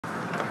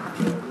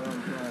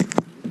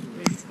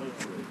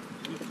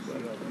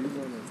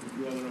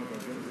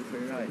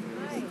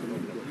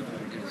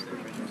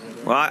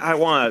Well, I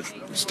want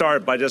to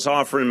start by just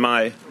offering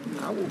my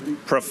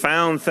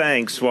profound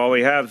thanks while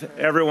we have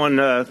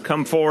everyone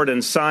come forward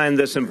and sign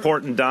this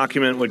important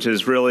document, which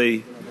is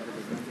really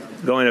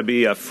going to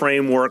be a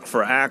framework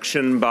for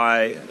action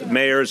by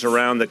mayors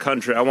around the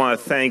country. I want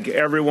to thank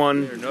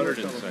everyone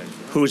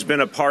who's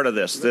been a part of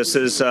this. This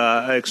is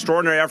an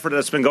extraordinary effort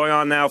that's been going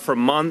on now for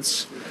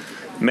months.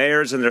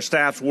 Mayors and their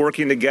staffs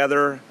working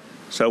together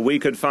so we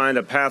could find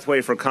a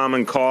pathway for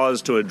common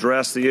cause to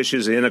address the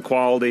issues of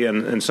inequality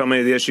and so many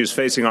of the issues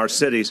facing our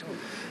cities.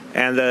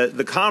 And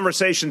the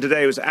conversation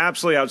today was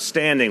absolutely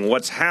outstanding.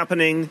 What's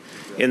happening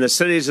in the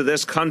cities of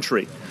this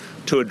country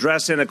to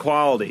address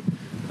inequality,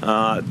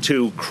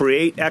 to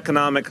create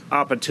economic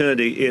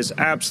opportunity is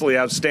absolutely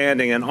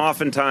outstanding. And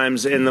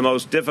oftentimes in the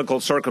most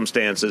difficult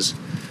circumstances,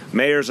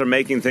 mayors are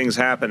making things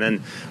happen.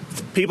 And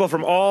people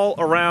from all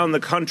around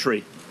the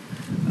country,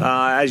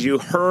 as you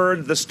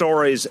heard the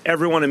stories,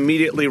 everyone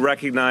immediately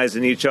recognized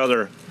in each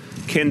other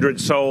kindred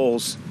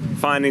souls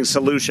finding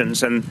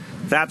solutions, and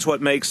that's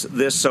what makes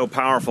this so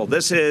powerful.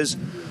 This is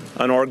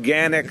an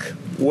organic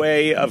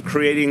way of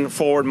creating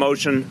forward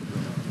motion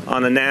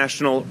on a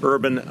national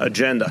urban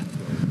agenda.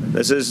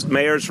 This is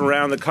mayors from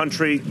around the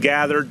country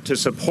gathered to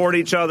support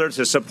each other,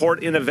 to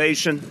support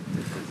innovation,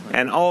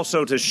 and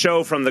also to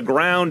show from the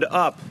ground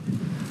up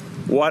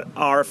what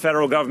our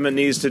federal government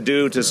needs to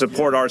do to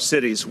support our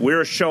cities.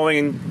 We're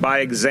showing by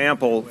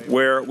example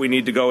where we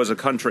need to go as a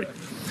country.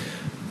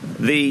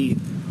 The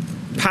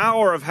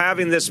power of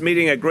having this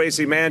meeting at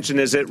Gracie Mansion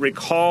is it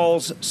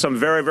recalls some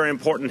very, very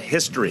important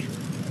history.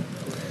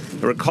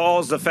 It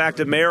recalls the fact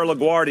that Mayor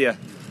LaGuardia,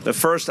 the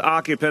first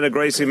occupant of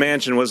Gracie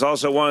Mansion, was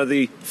also one of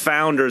the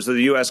founders of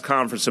the U.S.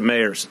 Conference of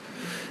Mayors.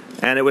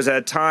 And it was at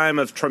a time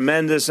of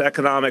tremendous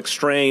economic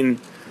strain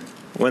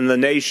when the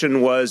nation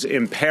was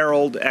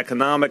imperiled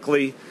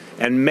economically,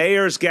 and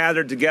mayors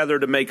gathered together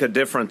to make a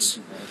difference.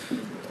 In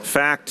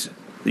fact,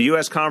 the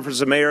U.S.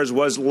 Conference of Mayors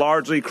was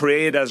largely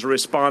created as a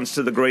response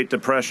to the Great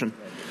Depression.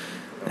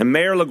 And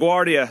Mayor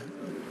LaGuardia,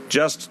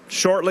 just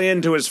shortly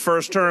into his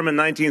first term in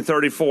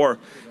 1934,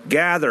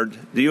 gathered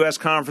the U.S.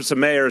 Conference of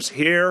Mayors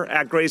here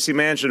at Gracie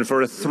Mansion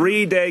for a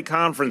 3-day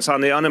conference on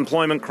the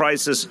unemployment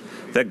crisis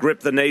that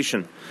gripped the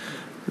nation.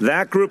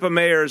 That group of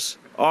mayors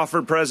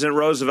offered President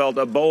Roosevelt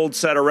a bold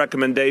set of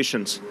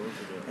recommendations,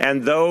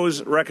 and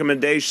those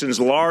recommendations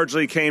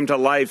largely came to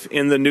life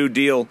in the New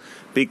Deal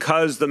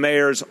because the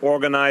mayors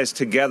organized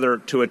together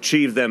to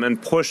achieve them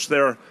and pushed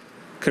their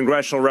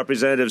congressional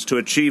representatives to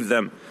achieve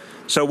them.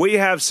 So we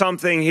have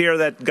something here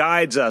that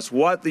guides us,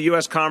 what the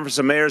U.S. Conference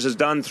of Mayors has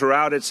done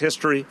throughout its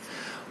history,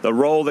 the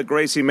role that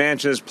Gracie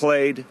Mansion has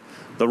played,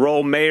 the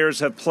role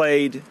mayors have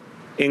played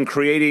in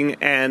creating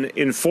and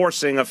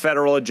enforcing a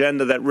federal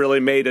agenda that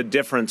really made a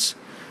difference.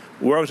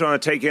 We're going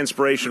to take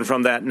inspiration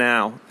from that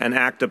now and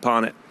act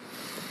upon it.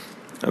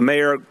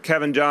 Mayor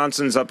Kevin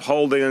Johnson's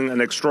upholding an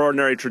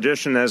extraordinary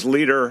tradition as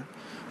leader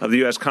of the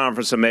U.S.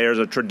 Conference of Mayors,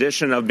 a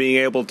tradition of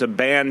being able to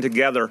band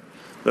together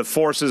the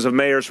forces of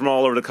mayors from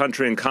all over the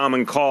country in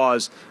common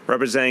cause,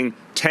 representing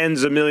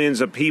tens of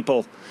millions of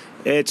people.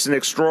 It's an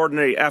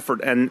extraordinary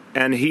effort, and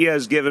he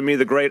has given me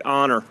the great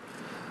honor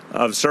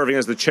of serving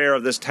as the chair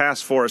of this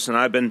task force, and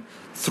I've been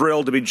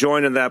thrilled to be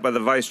joined in that by the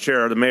vice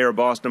chair, the mayor of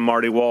Boston,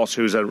 Marty Walsh,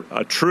 who's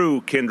a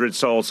true kindred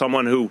soul,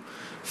 someone who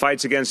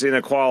fights against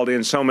inequality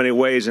in so many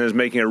ways and is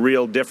making a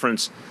real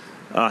difference.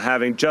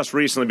 Having just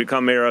recently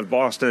become mayor of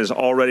Boston, is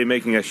already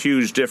making a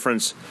huge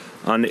difference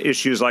on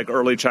issues like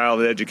early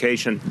childhood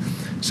education.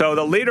 So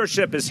the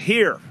leadership is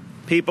here,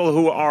 people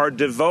who are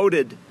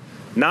devoted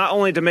not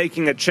only to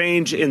making a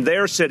change in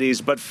their cities,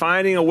 but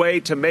finding a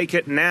way to make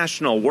it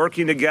national,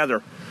 working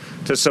together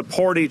to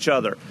support each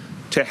other,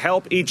 to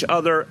help each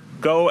other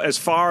go as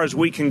far as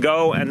we can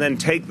go, and then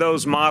take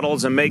those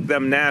models and make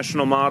them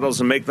national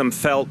models and make them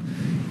felt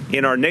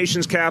in our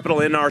nation's capital,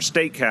 in our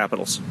state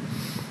capitals.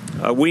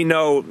 We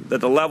know that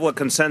the level of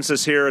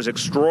consensus here is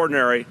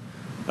extraordinary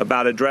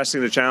about addressing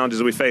the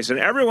challenges we face. And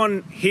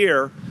everyone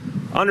here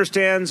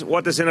understands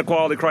what this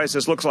inequality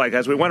crisis looks like.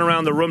 As we went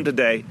around the room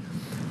today,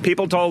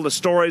 people told the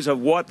stories of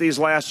what these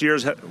last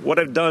years, what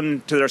have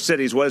done to their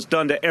cities, what it's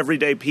done to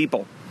everyday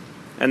people,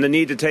 and the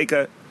need to take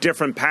a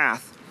different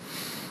path.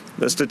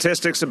 The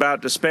statistics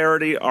about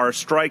disparity are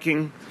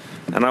striking,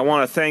 and I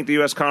want to thank the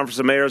U.S. Conference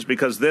of Mayors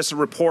because this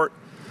report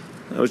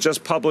that was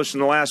just published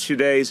in the last few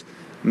days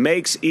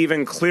makes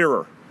even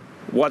clearer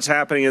what's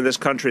happening in this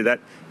country, that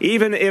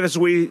even as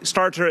we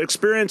start to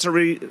experience a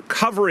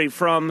recovery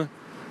from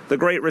the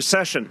Great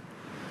Recession,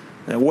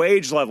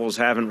 wage levels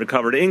haven't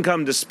recovered,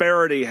 income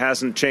disparity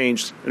hasn't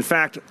changed. In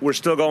fact, we're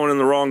still going in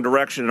the wrong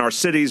direction. Our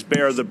cities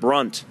bear the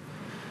brunt,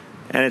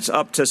 and it's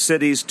up to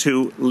cities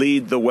to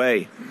lead the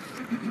way.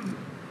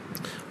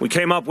 We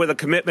came up with a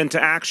commitment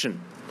to action.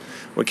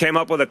 We came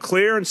up with a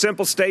clear and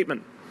simple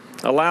statement.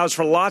 It allows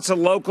for lots of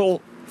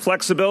local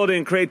flexibility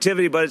and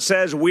creativity, but it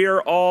says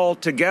we're all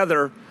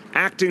together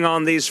acting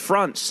on these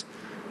fronts,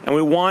 and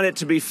we want it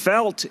to be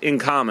felt in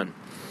common.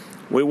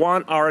 We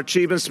want our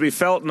achievements to be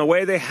felt in a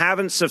way they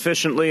haven't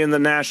sufficiently in the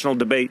national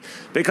debate,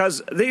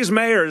 because these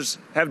mayors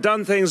have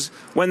done things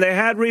when they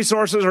had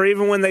resources or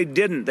even when they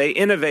didn't. They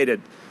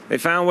innovated. They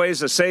found ways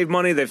to save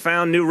money. They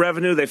found new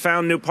revenue. They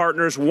found new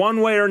partners.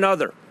 One way or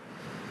another,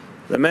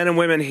 the men and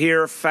women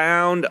here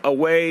found a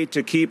way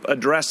to keep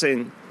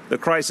addressing the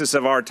crisis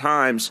of our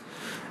times.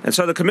 And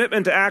so the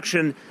commitment to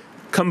action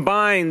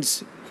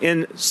combines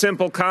in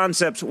simple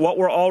concepts what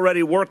we're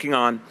already working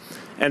on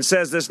and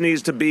says this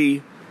needs to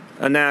be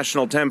a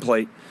national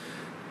template.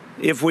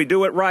 If we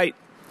do it right,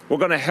 we're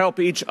going to help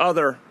each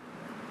other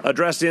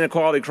address the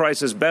inequality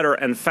crisis better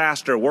and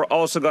faster. We're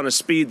also going to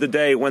speed the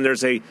day when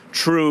there's a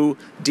true,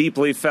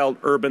 deeply felt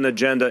urban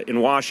agenda in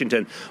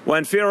Washington.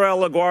 When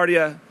Fiorello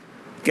LaGuardia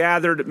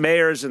gathered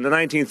mayors in the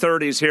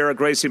 1930s here at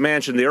Gracie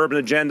Mansion, the urban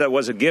agenda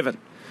was a given.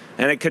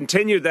 And it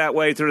continued that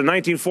way through the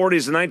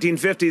 1940s, the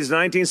 1950s, the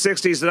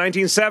 1960s, the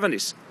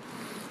 1970s.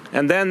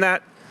 And then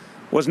that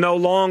was no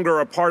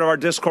longer a part of our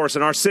discourse,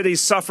 and our cities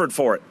suffered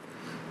for it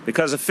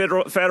because of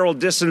federal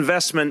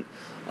disinvestment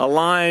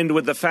aligned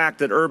with the fact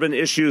that urban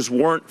issues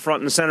weren't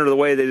front and center the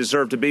way they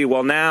deserve to be.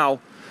 Well, now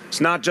it's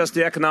not just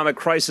the economic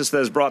crisis that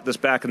has brought this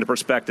back into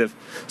perspective.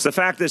 It's the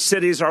fact that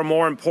cities are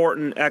more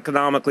important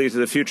economically to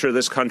the future of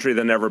this country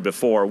than ever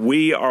before.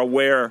 We are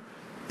where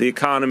the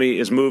economy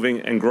is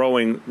moving and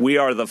growing. We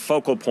are the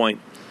focal point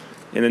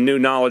in a new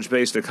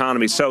knowledge-based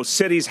economy. So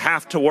cities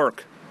have to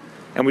work,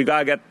 and we've got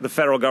to get the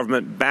federal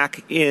government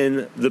back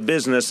in the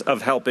business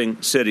of helping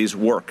cities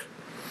work.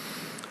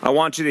 I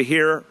want you to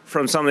hear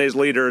from some of these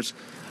leaders.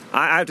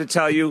 I have to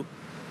tell you,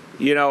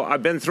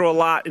 I've been through a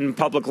lot in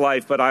public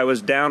life, but I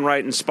was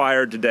downright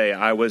inspired today.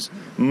 I was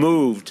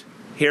moved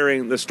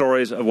hearing the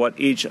stories of what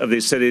each of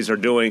these cities are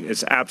doing.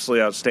 It's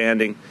absolutely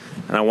outstanding.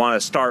 And I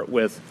want to start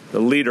with the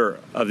leader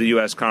of the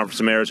U.S. Conference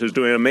of Mayors, who's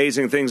doing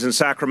amazing things in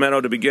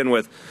Sacramento to begin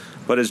with,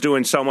 but is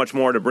doing so much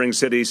more to bring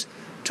cities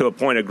to a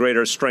point of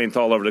greater strength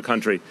all over the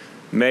country.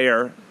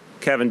 Mayor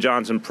Kevin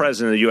Johnson,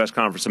 President of the U.S.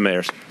 Conference of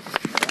Mayors.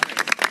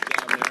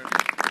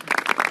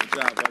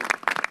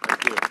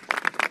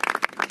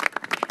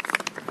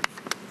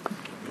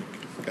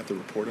 The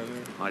report on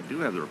there? I do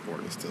have the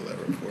report. It's still that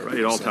report. Right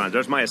at all times.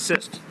 There's my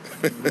assist.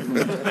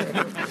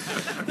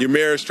 Your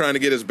mayor's trying to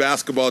get his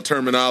basketball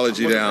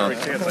terminology down.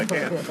 Every chance I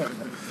can.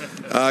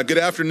 Good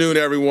afternoon,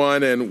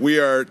 everyone, and we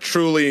are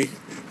truly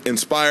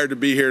inspired to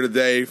be here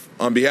today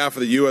on behalf of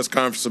the U.S.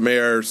 Conference of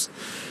Mayors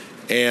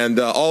and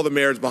all the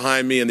mayors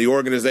behind me and the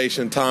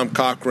organization, Tom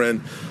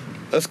Cochran.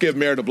 Let's give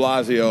Mayor de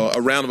Blasio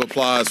a round of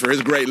applause for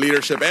his great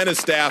leadership and his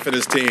staff and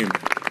his team.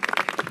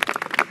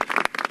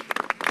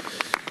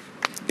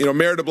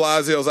 Mayor de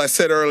Blasio, as I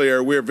said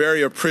earlier, we're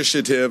very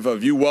appreciative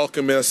of you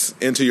welcoming us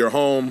into your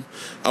home.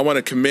 I want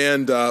to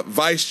commend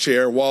Vice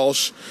Chair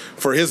Walsh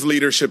for his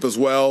leadership as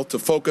well to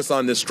focus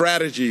on the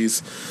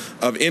strategies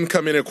of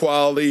income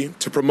inequality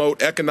to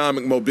promote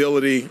economic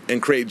mobility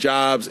and create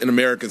jobs in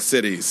American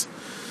cities.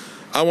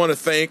 I want to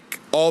thank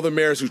all the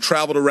mayors who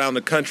traveled around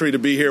the country to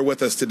be here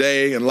with us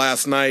today and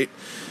last night.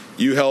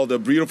 You held a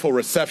beautiful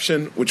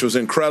reception, which was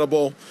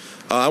incredible.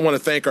 I want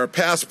to thank our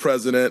past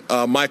president,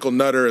 Michael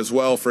Nutter, as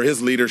well, for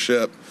his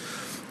leadership.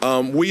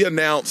 We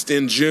announced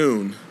in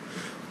June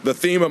the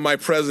theme of my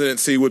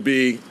presidency would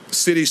be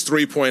Cities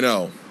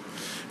 3.0.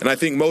 And I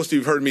think most of you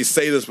have heard me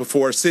say this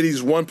before.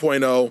 Cities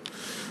 1.0,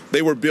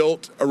 they were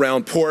built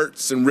around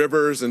ports and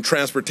rivers and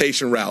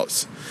transportation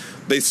routes.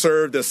 They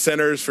served as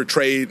centers for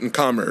trade and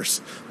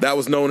commerce. That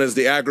was known as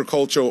the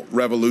agricultural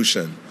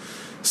revolution.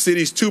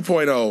 Cities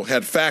 2.0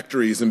 had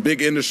factories and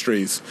big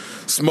industries,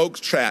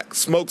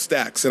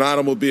 smokestacks and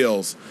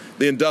automobiles,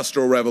 the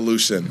Industrial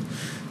Revolution.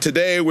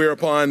 Today, we're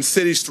upon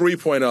Cities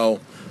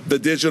 3.0, the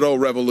digital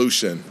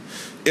revolution.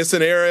 It's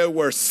an area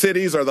where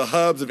cities are the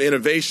hubs of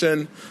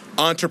innovation,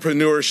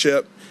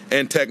 entrepreneurship,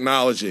 and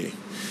technology.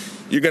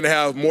 You're going to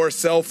have more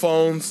cell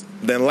phones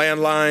than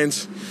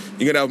landlines.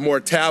 You're going to have more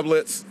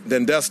tablets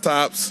than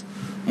desktops,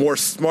 more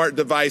smart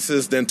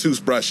devices than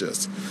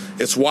toothbrushes.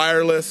 It's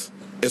wireless.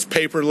 It's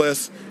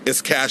paperless,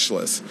 it's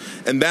cashless,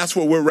 and that's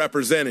what we're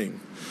representing.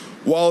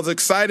 While as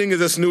exciting as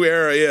this new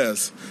era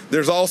is,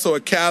 there's also a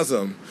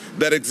chasm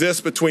that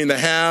exists between the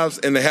haves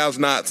and the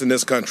have-nots in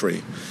this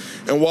country.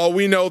 And while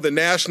we know the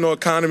national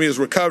economy is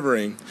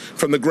recovering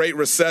from the Great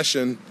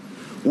Recession,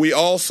 we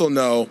also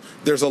know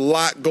there's a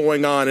lot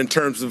going on in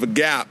terms of a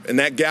gap, and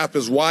that gap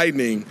is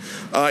widening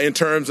in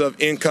terms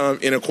of income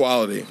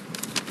inequality.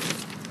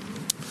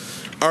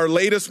 Our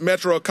latest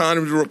Metro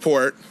Economy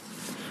report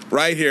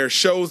right here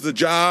shows the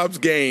jobs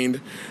gained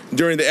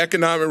during the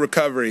economic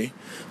recovery.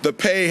 The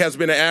pay has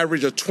been an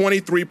average of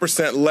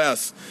 23%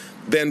 less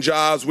than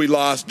jobs we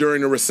lost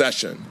during the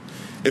recession.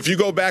 If you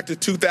go back to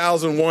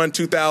 2001,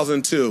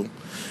 2002,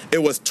 it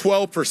was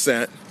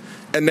 12%,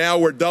 and now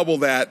we're double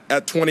that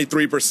at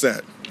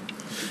 23%.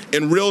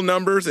 In real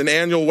numbers and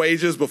annual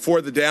wages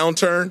before the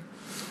downturn,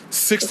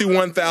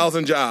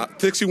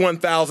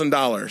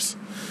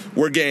 $61,000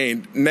 were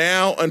gained.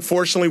 Now,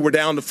 unfortunately, we're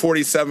down to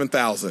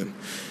 $47,000.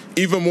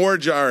 Even more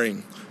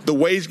jarring, The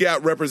wage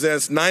gap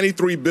represents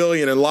 $93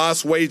 billion in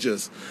lost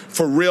wages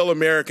for real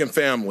American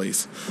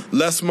families.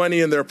 Less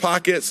money in their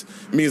pockets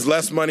means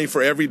less money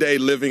for everyday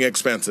living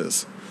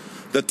expenses.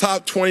 The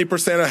top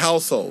 20% of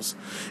households,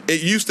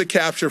 it used to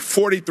capture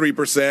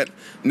 43%.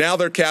 Now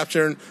they're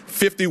capturing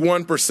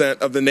 51%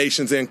 of the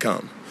nation's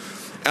income.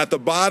 At the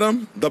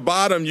bottom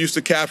used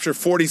to capture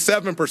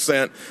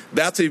 47%.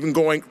 That's even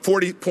going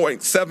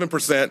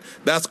 40.7%.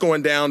 That's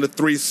going down to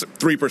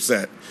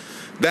 3%.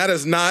 That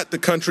is not the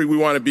country we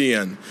want to be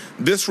in.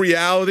 This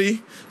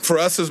reality for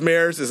us as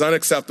mayors is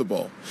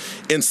unacceptable.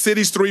 In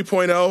Cities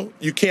 3.0,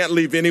 you can't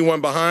leave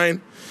anyone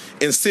behind.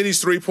 In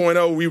Cities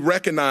 3.0, we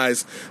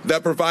recognize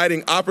that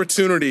providing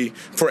opportunity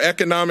for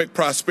economic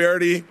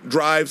prosperity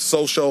drives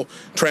social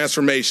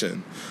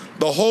transformation.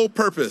 The whole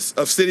purpose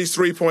of Cities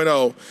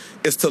 3.0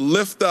 is to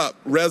lift up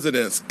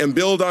residents and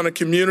build on a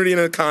community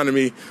and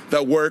economy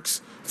that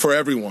works for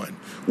everyone.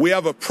 We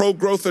have a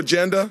pro-growth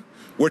agenda.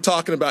 We're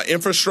talking about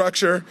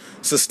infrastructure,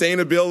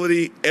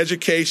 sustainability,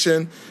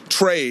 education,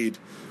 trade,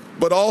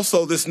 but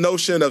also this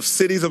notion of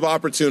cities of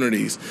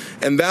opportunities.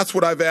 And that's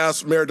what I've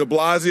asked Mayor de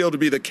Blasio to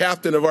be the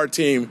captain of our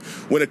team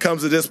when it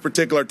comes to this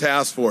particular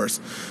task force.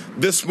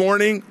 This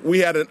morning, we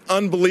had an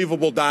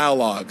unbelievable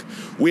dialogue.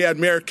 We had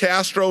Mayor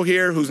Castro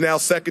here, who's now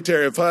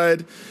Secretary of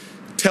HUD,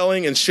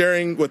 telling and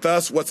sharing with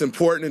us what's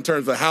important in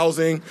terms of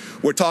housing.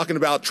 We're talking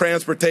about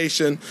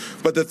transportation.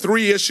 But the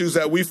three issues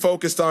that we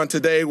focused on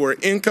today were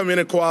income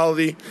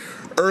inequality,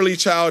 early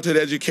childhood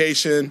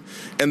education,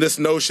 and this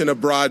notion of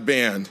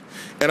broadband.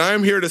 And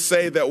I'm here to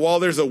say that while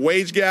there's a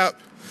wage gap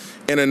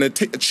and an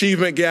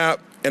achievement gap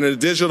and a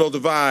digital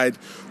divide,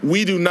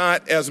 we do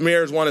not, as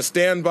mayors, want to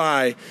stand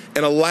by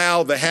and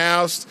allow the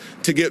haves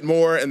to get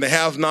more and the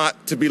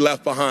have-not to be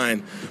left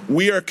behind.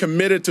 We are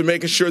committed to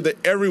making sure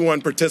that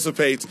everyone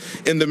participates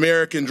in the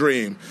American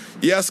dream.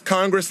 Yes,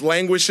 Congress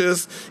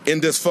languishes in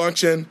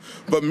dysfunction,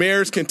 but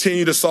mayors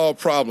continue to solve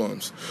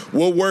problems.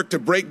 We'll work to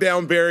break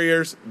down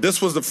barriers.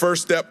 This was the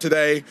first step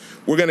today.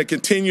 We're going to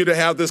continue to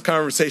have this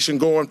conversation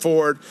going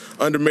forward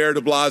under Mayor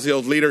de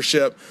Blasio's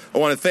leadership. I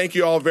want to thank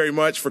you all very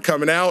much for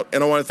coming out,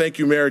 and I want to thank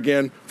you, Mayor,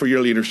 again for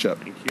your leadership.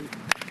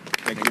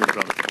 Thank you.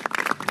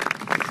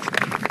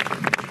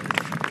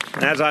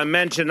 As I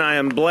mentioned, I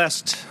am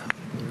blessed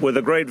with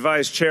a great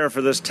vice chair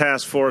for this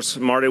task force.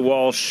 Marty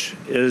Walsh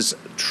is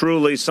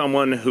truly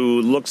someone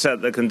who looks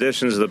at the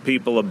conditions of the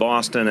people of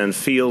Boston and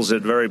feels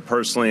it very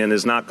personally and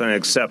is not going to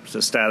accept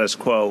the status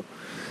quo.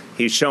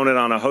 He's shown it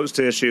on a host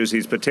of issues.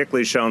 He's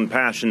particularly shown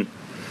passion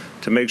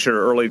to make sure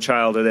early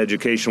childhood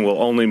education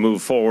will only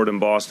move forward in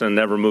Boston and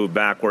never move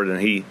backward,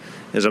 and he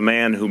is a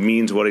man who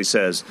means what he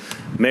says.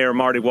 Mayor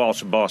Marty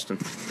Walsh of Boston.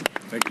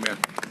 Thank you, Mayor.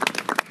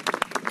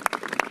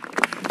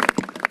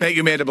 Thank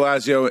you, Mayor de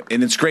Blasio,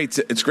 and it's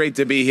great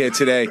to be here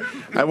today.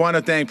 I want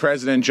to thank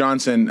President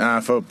Johnson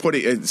for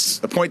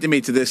appointing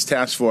me to this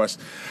task force.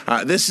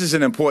 This is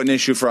an important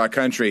issue for our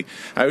country.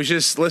 I was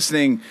just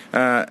listening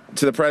to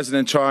the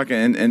president talk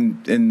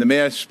and the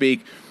mayor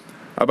speak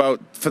about,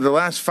 for the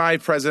last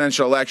 5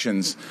 presidential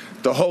elections,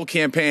 the whole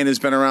campaign has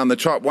been around the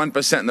top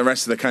 1% in the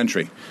rest of the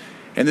country,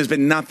 and there's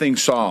been nothing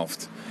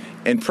solved.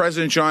 And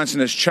President Johnson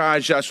has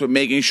charged us with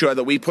making sure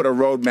that we put a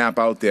roadmap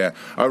out there,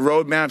 a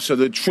roadmap so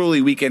that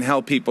truly we can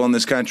help people in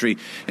this country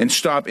and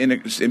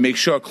make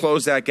sure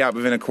close that gap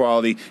of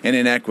inequality and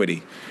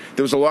inequity.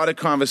 There was a lot of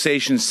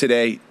conversations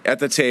today at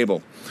the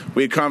table.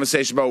 We had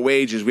conversation about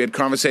wages. We had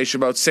conversation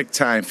about sick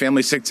time,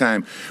 family sick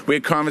time. We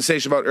had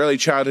conversation about early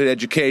childhood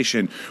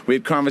education. We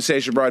had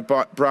conversation about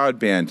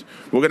broadband.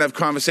 We're going to have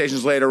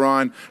conversations later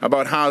on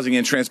about housing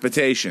and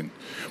transportation.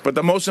 But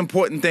the most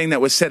important thing that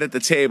was said at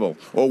the table,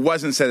 or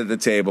wasn't said at the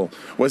table,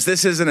 was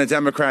this isn't a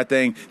Democrat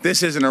thing.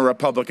 This isn't a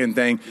Republican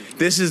thing.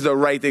 This is the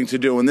right thing to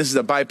do, and this is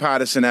a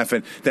bipartisan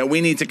effort that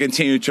we need to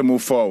continue to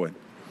move forward.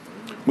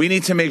 We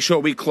need to make sure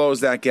we close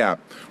that gap.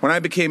 When I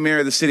became mayor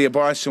of the city of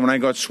Boston, when I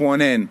got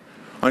sworn in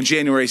on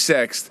January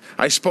 6th,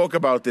 I spoke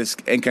about this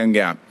income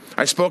gap.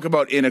 I spoke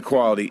about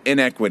inequality,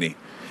 inequity.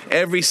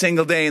 Every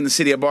single day in the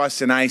city of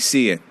Boston, I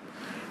see it.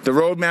 The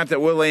roadmap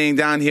that we're laying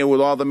down here with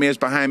all the mayors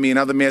behind me and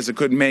other mayors that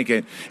couldn't make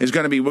it is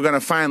going to be, we're going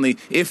to finally,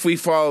 if we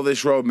follow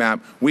this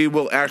roadmap, we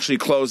will actually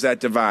close that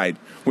divide.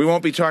 We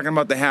won't be talking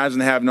about the haves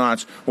and the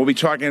have-nots. We'll be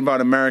talking about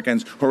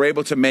Americans who are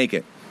able to make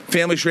it.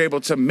 Families who are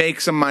able to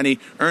make some money,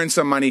 earn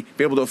some money,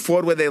 be able to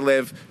afford where they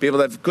live, be able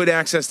to have good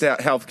access to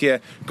health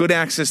care, good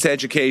access to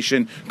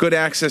education, good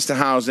access to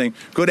housing,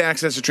 good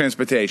access to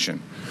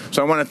transportation.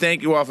 So I want to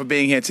thank you all for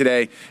being here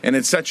today, and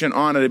it's such an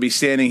honor to be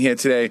standing here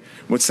today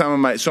with so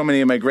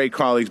many of my great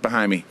colleagues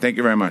behind me. Thank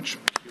you very much.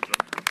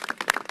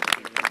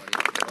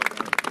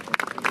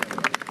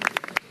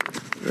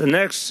 The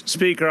next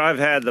speaker I've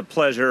had the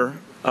pleasure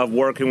of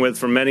working with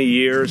for many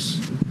years.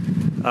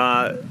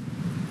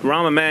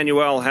 Rahm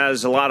Emanuel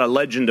has a lot of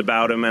legend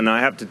about him, and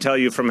I have to tell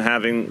you from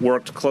having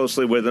worked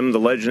closely with him, the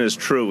legend is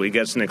true. He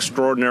gets an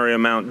extraordinary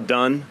amount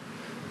done,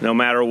 no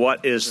matter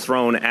what is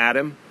thrown at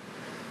him.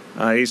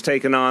 He's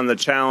taken on the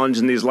challenge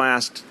in these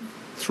last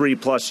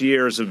 3+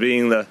 years of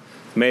being the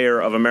mayor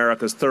of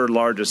America's 3rd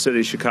largest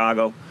city,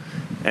 Chicago.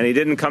 And he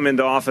didn't come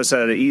into office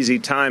at an easy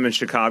time in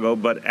Chicago,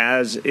 but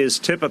as is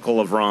typical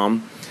of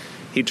Rahm,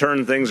 he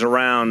turned things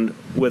around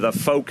with a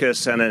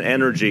focus and an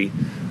energy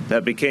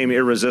that became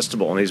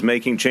irresistible. And he's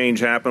making change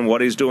happen.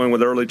 What he's doing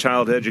with early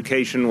childhood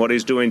education, what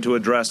he's doing to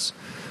address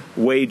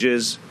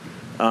wages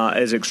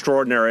is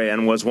extraordinary,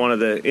 and was one of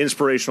the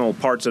inspirational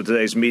parts of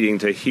today's meeting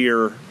to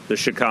hear the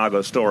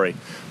Chicago story.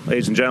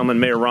 Ladies and gentlemen,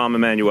 Mayor Rahm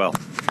Emanuel.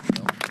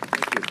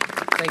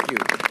 Thank you.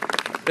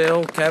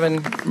 Bill,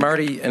 Kevin,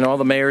 Marty, and all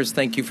the mayors,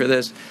 thank you for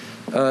this.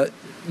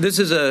 This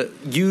is a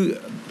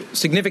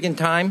significant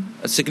time,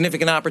 a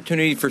significant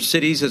opportunity for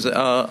cities as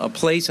a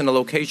place and a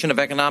location of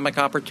economic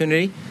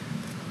opportunity.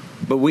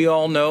 But we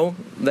all know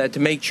that to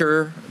make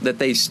sure that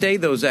they stay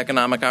those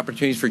economic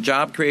opportunities for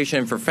job creation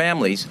and for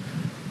families,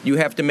 you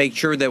have to make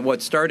sure that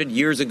what started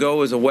years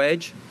ago as a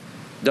wedge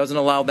doesn't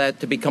allow that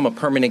to become a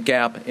permanent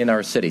gap in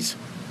our cities.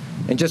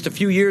 And just a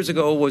few years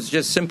ago was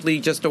just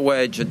simply a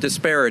wedge, a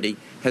disparity,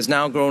 has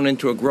now grown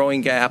into a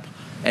growing gap.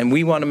 And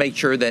we want to make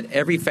sure that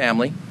every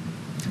family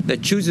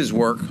that chooses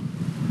work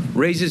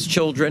raises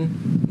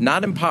children,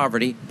 not in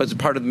poverty, but as a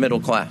part of the middle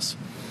class.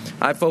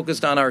 I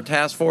focused on our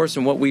task force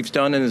and what we've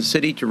done in the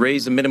city to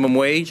raise the minimum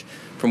wage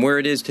from where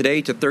it is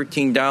today to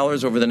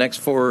 $13 over the next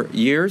 4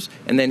 years,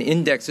 and then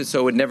index it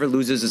so it never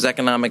loses its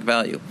economic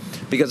value.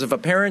 Because if a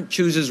parent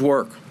chooses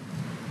work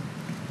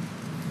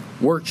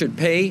should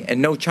pay, and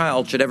no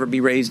child should ever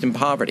be raised in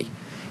poverty.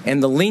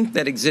 And the link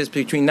that exists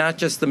between not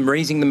just them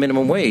raising the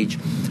minimum wage,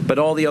 but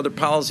all the other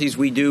policies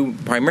we do,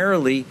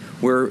 primarily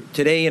we're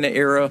today in an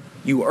era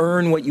you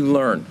earn what you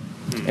learn,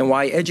 and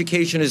why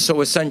education is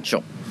so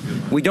essential.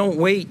 We don't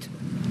wait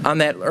on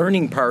that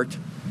earning part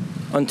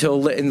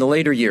until in the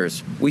later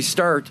years. We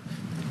start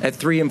at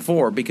 3 and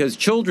 4 because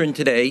children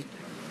today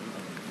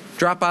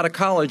drop out of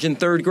college in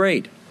 3rd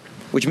grade,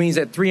 which means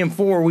at 3 and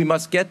 4 we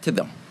must get to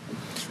them.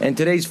 And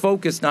today's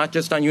focus, not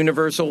just on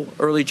universal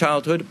early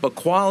childhood, but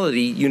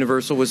quality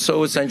universal was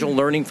so essential,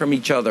 learning from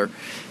each other.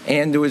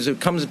 And as it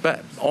comes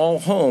back all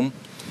home,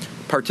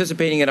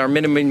 participating in our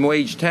minimum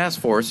wage task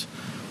force,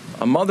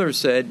 a mother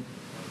said,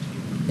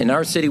 in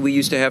our city we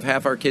used to have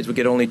half our kids would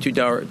get only 2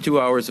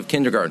 hours of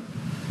kindergarten.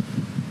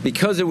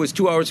 Because it was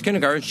 2 hours of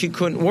kindergarten, she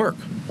couldn't work.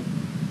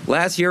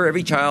 Last year,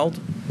 every child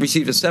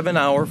received a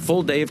 7-hour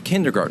full day of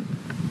kindergarten.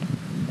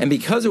 And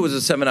because it was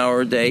a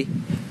 7-hour day,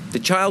 the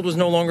child was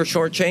no longer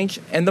shortchanged,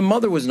 and the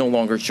mother was no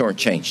longer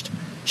shortchanged.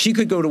 She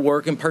could go to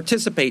work and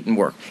participate in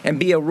work and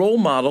be a role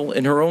model,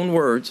 in her own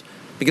words,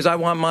 because I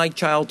want my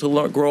child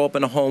to grow up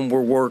in a home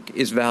where work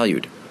is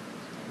valued.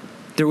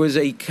 There was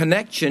a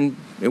connection.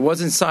 It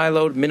wasn't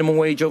siloed, minimum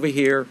wage over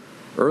here,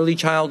 early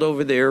child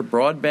over there,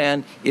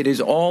 broadband. It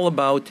is all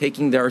about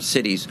taking our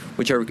cities,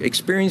 which are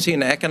experiencing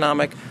an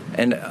economic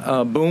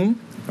boom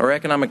or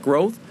economic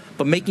growth,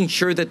 but making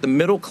sure that the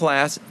middle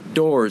class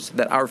doors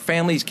that our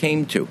families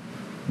came to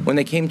when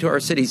they came to our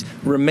cities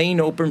remain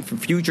open for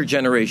future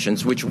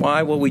generations, which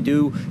why what we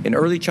do in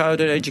early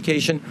childhood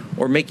education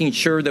or making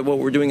sure that what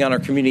we're doing on our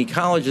community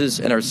colleges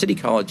and our city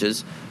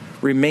colleges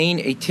remain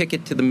a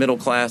ticket to the middle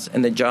class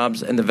and the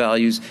jobs and the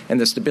values and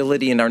the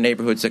stability in our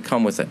neighborhoods that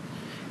come with it.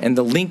 And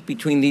the link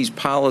between these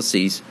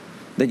policies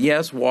that,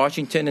 yes,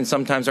 Washington and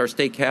sometimes our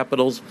state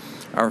capitals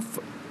are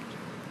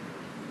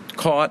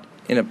caught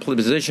in a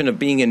position of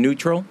being a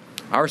neutral,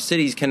 our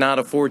cities cannot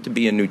afford to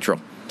be a neutral.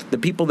 The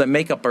people that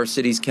make up our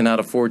cities cannot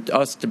afford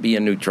us to be a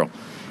neutral.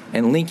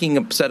 And linking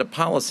a set of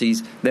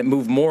policies that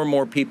move more and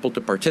more people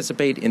to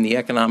participate in the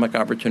economic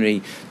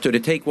opportunity, to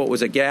take what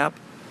was a gap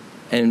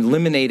and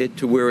eliminate it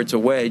to where it's a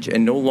wedge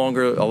and no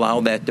longer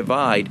allow that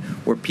divide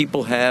where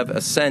people have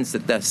a sense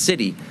that that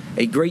city,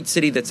 a great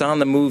city that's on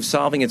the move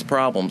solving its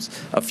problems,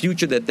 a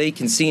future that they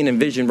can see and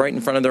envision right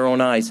in front of their own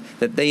eyes,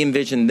 that they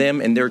envision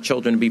them and their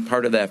children to be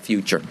part of that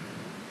future.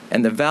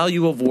 And the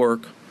value of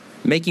work,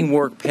 making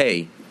work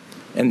pay,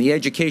 and the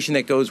education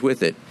that goes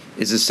with it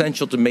is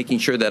essential to making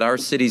sure that our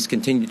cities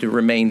continue to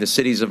remain the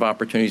cities of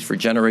opportunities for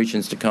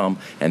generations to come.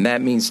 And that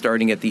means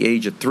starting at the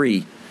age of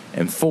 3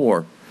 and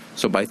 4.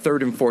 So by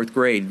 3rd and 4th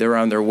grade, they're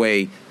on their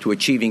way to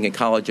achieving a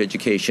college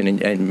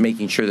education and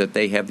making sure that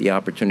they have the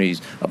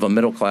opportunities of a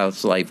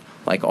middle-class life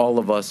like all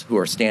of us who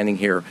are standing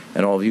here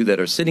and all of you that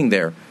are sitting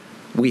there.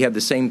 We have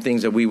the same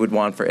things that we would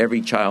want for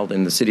every child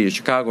in the city of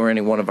Chicago or any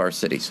one of our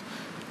cities.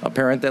 A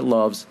parent that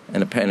loves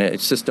and a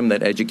system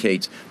that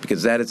educates,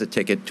 because that is a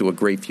ticket to a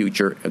great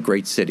future, a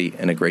great city,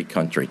 and a great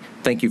country.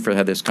 Thank you for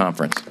this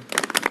conference.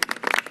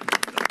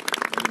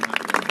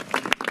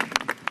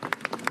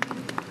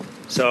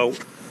 So,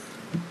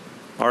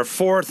 our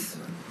 4th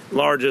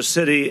largest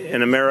city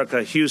in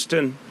America,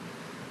 Houston,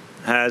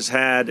 has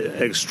had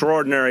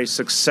extraordinary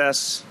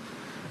success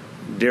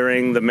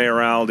during the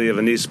mayoralty of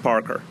Anise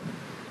Parker.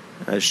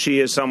 She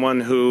is someone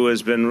who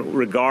has been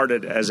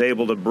regarded as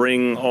able to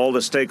bring all the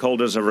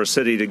stakeholders of her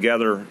city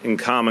together in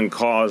common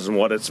cause, and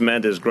what it's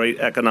meant is great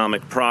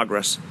economic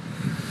progress.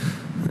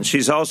 And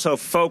she's also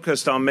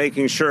focused on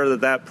making sure that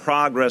that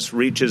progress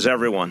reaches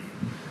everyone.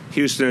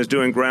 Houston is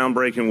doing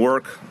groundbreaking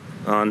work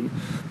on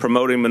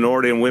promoting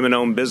minority and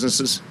women-owned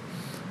businesses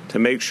to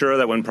make sure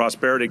that when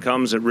prosperity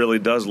comes, it really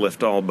does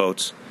lift all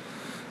boats.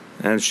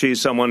 And she's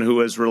someone who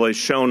has really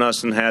shown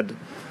us and had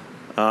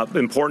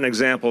important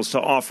examples to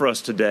offer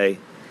us today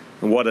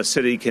and what a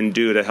city can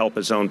do to help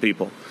its own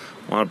people.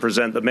 I want to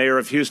present the Mayor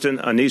of Houston,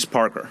 Anise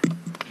Parker.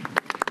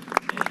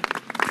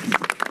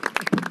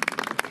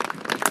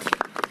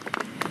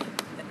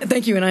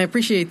 Thank you, and I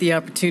appreciate the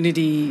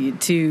opportunity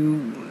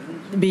to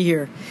be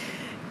here.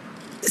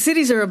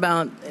 Cities are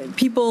about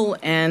people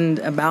and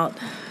about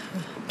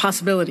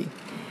possibility.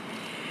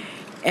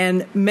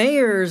 And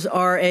mayors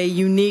are a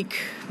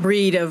unique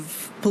breed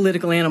of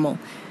political animal.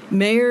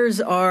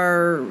 Mayors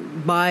are,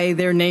 by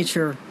their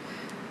nature,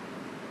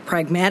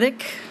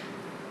 pragmatic,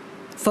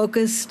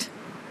 focused,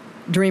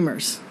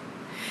 dreamers.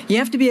 You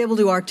have to be able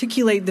to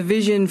articulate the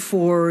vision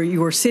for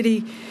your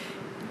city.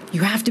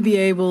 You have to be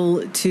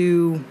able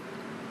to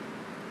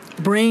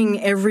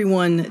bring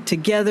everyone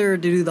together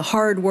to do the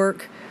hard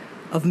work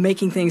of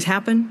making things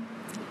happen.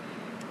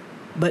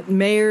 But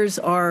mayors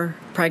are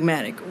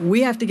pragmatic.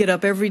 We have to get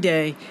up every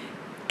day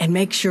and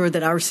make sure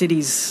that our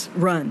cities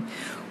run.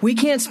 We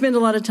can't spend a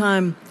lot of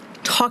time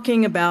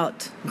talking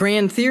about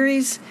grand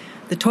theories.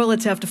 The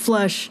toilets have to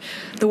flush,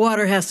 the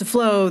water has to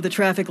flow, the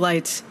traffic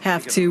lights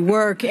have to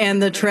work,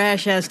 and the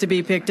trash has to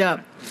be picked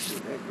up.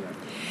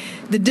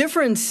 The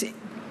difference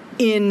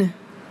in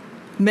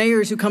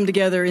mayors who come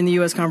together in the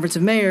U.S. Conference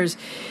of Mayors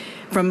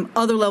from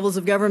other levels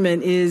of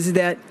government is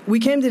that we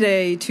came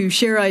today to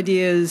share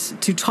ideas,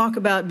 to talk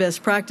about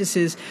best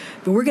practices,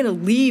 but we're going to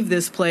leave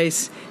this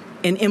place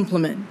and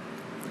implement.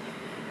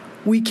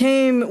 We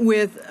came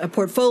with a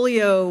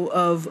portfolio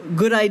of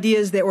good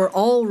ideas that we're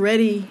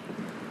already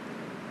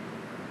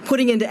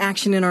putting into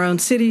action in our own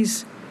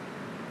cities.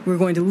 We're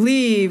going to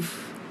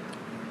leave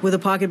with a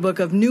pocketbook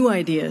of new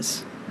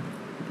ideas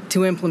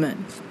to implement.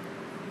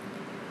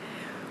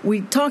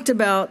 We talked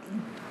about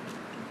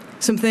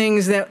some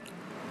things that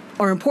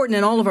are important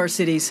in all of our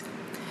cities.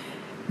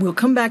 We'll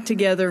come back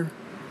together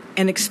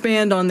and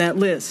expand on that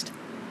list.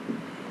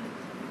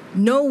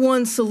 No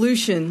one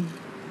solution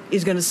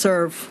is going to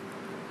serve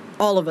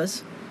all of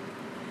us.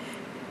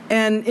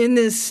 And in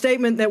this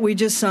statement that we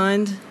just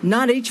signed,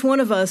 not each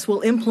one of us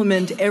will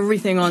implement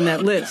everything on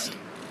that list.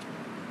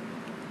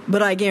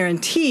 But I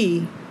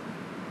guarantee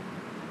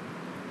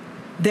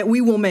that we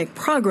will make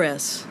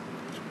progress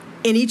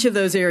in each of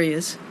those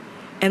areas,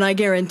 and I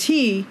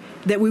guarantee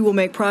that we will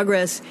make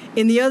progress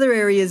in the other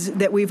areas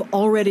that we've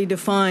already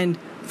defined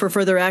for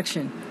further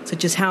action,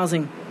 such as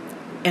housing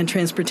and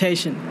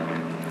transportation.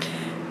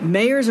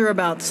 Mayors are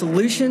about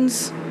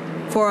solutions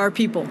for our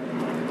people.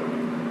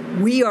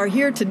 We are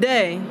here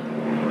today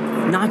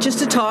not just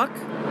to talk,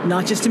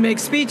 not just to make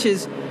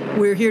speeches.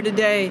 We're here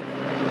today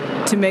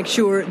to make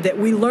sure that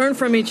we learn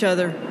from each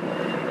other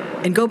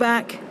and go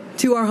back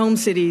to our home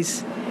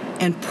cities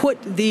and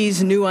put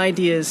these new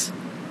ideas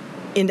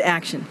into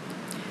action.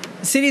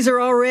 Cities are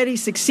already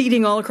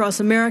succeeding all across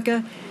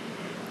America,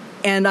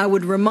 and I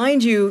would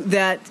remind you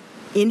that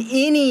in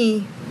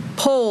any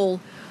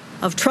poll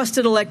of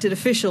trusted elected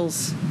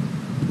officials,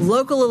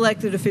 local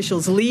elected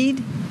officials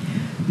lead,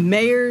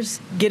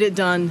 mayors get it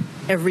done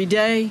every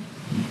day,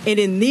 and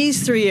in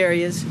these three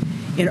areas,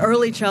 in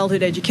early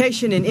childhood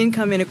education, in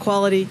income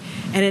inequality,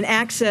 and in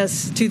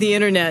access to the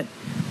internet,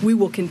 we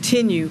will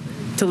continue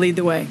to lead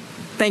the way.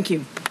 Thank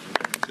you.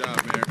 Good job,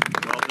 Mayor.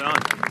 Well done.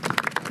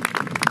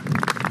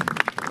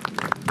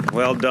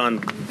 Well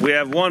done. We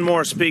have one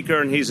more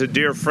speaker, and he's a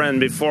dear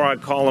friend. Before I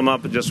call him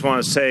up, I just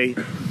want to say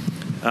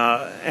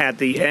at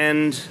the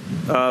end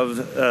of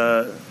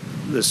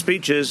the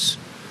speeches,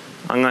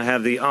 I'm going to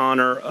have the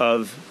honor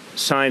of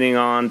signing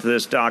on to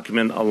this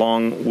document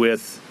along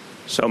with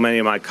so many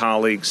of my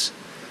colleagues,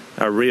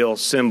 a real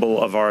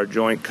symbol of our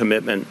joint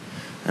commitment.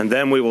 And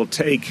then we will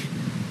take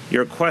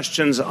your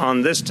questions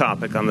on this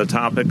topic, on the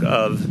topic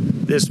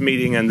of this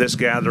meeting and this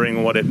gathering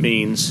and what it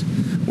means.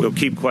 We'll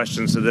keep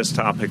questions to this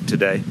topic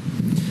today.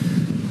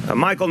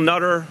 Michael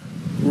Nutter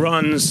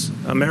runs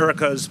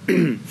America's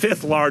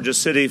fifth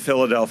largest city,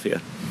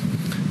 Philadelphia.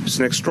 It's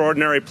an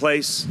extraordinary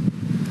place,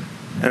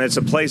 and it's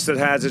a place that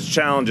has its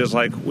challenges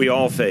like we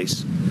all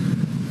face.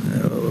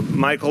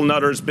 Michael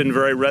Nutter's been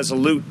very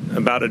resolute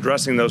about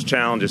addressing those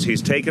challenges.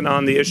 He's taken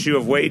on the issue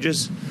of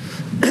wages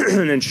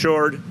and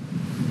ensured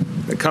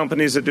the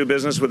companies that do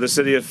business with the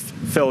city of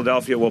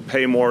Philadelphia will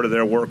pay more to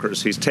their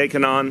workers. He's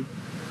taken on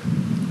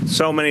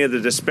so many of the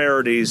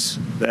disparities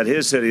that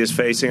his city is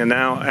facing, and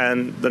now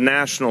on the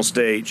national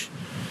stage,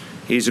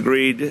 he's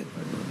agreed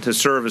to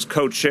serve as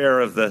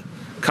co-chair of the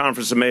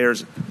Conference of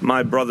Mayors'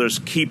 My Brother's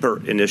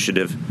Keeper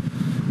initiative,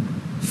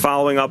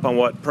 following up on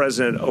what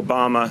President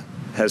Obama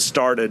has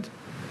started,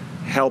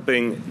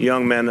 helping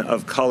young men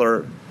of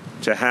color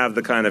to have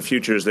the kind of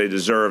futures they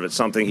deserve. It's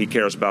something he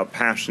cares about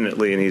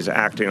passionately, and he's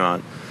acting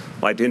on.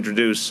 I'd like to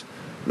introduce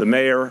the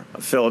mayor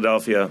of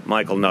Philadelphia,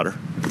 Michael Nutter.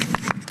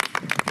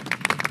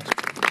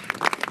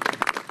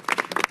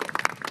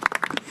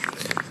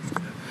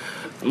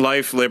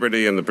 Life,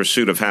 liberty, and the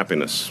pursuit of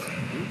happiness.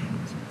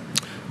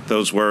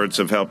 Those words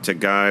have helped to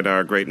guide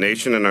our great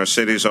nation and our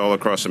cities all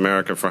across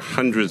America for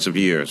hundreds of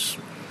years.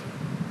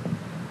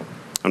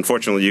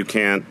 Unfortunately, you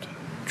can't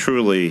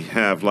truly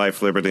have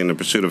life, liberty, and the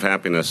pursuit of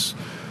happiness,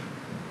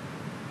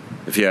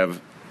 if you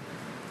have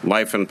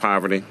life in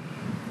poverty,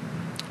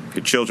 if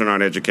your children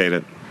aren't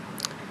educated,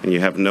 and you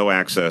have no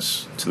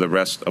access to the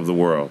rest of the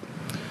world.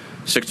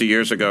 60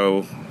 years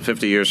ago,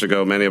 50 years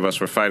ago, many of us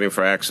were fighting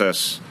for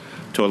access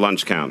to a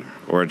lunch counter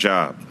or a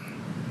job,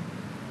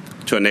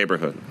 to a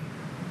neighborhood.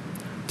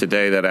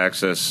 Today, that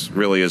access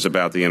really is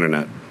about the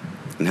internet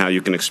and how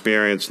you can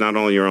experience not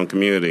only your own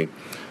community,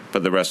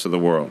 but the rest of the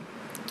world.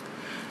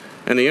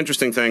 And the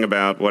interesting thing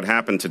about what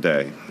happened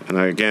today, and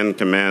I again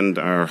commend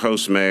our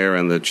host mayor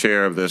and the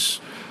chair of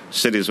this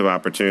Cities of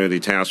Opportunity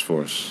Task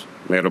Force,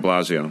 Mayor de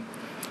Blasio,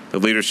 the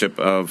leadership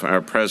of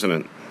our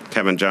president,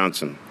 Kevin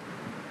Johnson,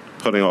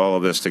 putting all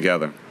of this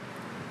together.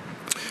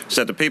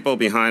 So the people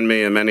behind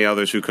me and many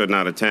others who could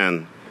not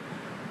attend,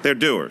 they're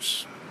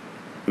doers.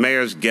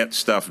 Mayors get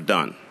stuff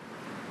done.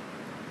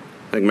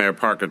 I think Mayor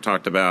Parker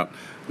talked about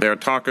there are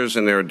talkers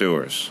and there are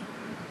doers.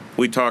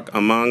 We talk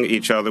among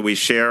each other, we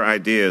share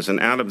ideas, and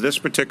out of this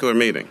particular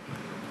meeting,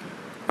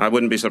 I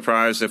wouldn't be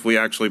surprised if we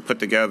actually put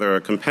together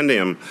a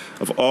compendium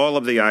of all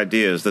of the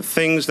ideas, the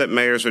things that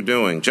mayors are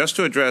doing, just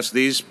to address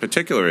these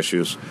particular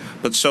issues,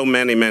 but so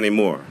many, many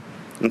more.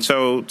 And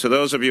so to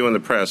those of you in the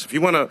press, if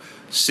you want to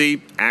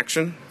see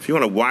action, if you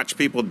want to watch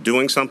people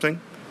doing something,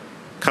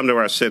 come to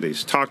our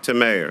cities, talk to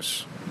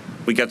mayors.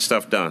 We get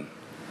stuff done.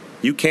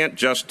 You can't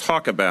just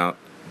talk about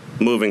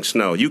moving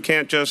snow. You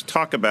can't just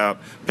talk about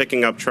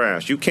picking up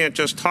trash. You can't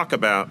just talk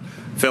about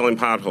filling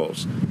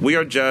potholes. We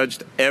are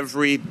judged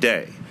every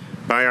day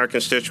by our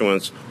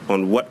constituents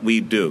on what we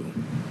do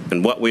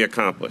and what we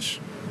accomplish.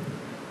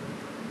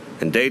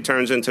 And day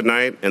turns into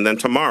night, and then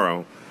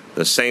tomorrow,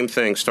 the same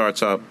thing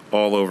starts up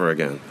all over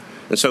again.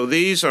 And so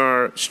these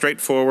are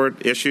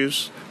straightforward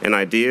issues and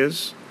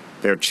ideas.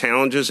 They're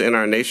challenges in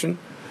our nation,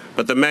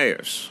 but the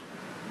mayors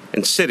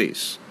and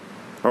cities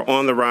are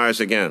on the rise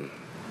again.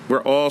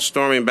 We're all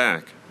storming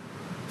back,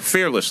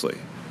 fearlessly,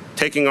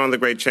 taking on the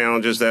great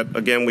challenges that,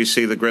 again, we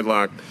see the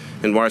gridlock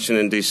in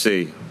Washington,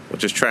 D.C.,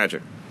 which is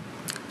tragic.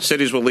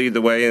 Cities will lead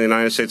the way in the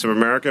United States of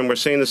America, and we're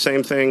seeing the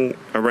same thing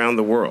around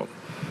the world.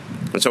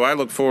 And so I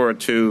look forward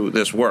to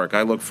this work.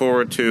 I look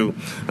forward to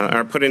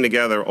our putting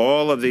together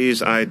all of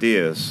these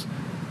ideas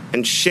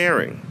and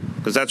sharing,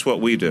 because that's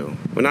what we do.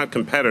 We're not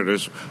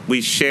competitors.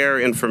 We share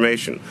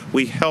information.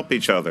 We help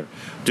each other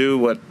do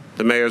what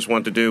the mayors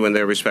want to do in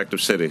their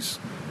respective cities.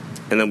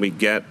 And then we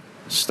get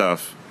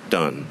stuff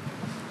done.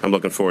 I'm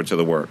looking forward to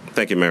the work.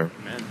 Thank you, Mayor.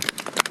 Amen.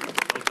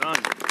 Well done.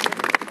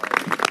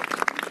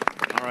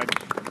 All right.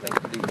 Thanks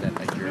for doing that,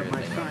 Nigeria.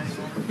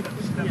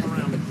 Step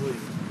around,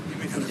 please.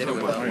 We did it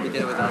with our Nigeria.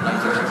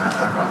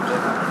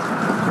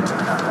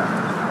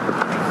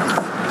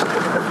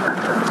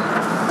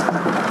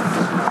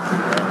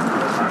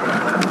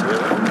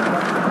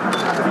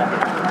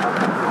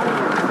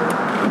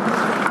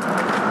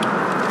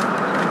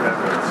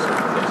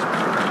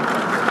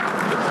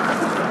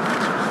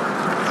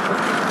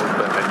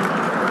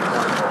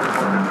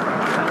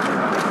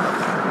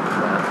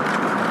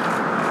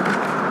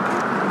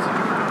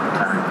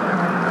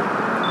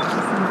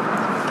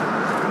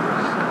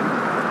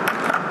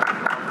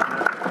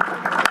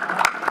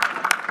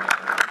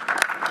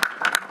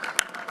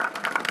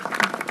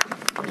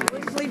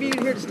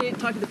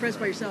 Talk to the press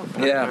by yourself.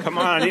 Yeah, come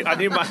on. I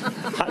need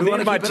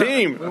my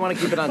team. We want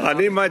to keep it on topic. I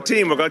need my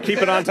team. We're going to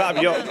keep it on top.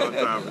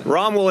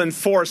 Rahm will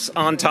enforce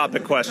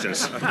on-topic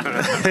questions.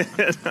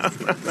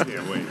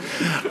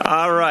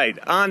 All right,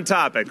 on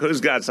topic.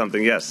 Who's got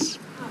something? Yes.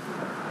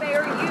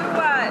 Mayor,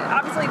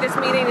 obviously this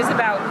meeting is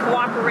about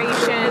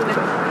cooperation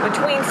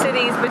between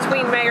cities,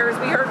 between mayors.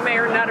 We heard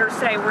Mayor Nutter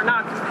say we're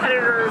not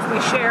competitors.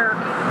 We share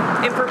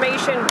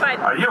information, but...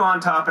 Are you on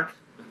topic?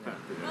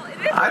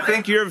 I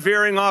think you're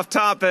veering off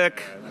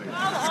topic.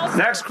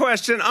 Next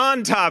question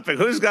on topic.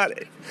 Who's got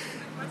it?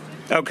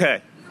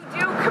 Okay.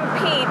 You do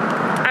compete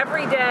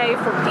every day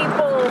for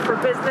people, for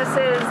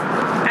businesses,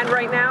 and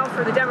right now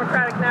for the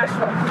Democratic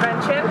National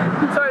Convention.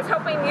 So I was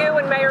hoping you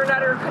and Mayor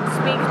Nutter could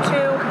speak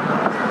to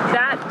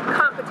that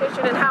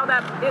competition and how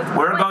that is going.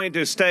 We're going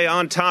to stay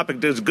on topic.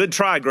 This is a good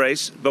try,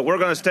 Grace, but we're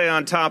going to stay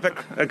on topic.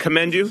 I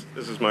commend you.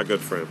 This is my good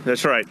friend.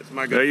 That's right.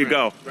 My good there you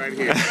friend. go. Right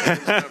here.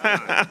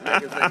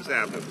 Making things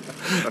happen.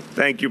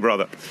 Thank you,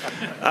 brother.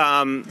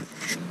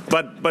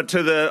 But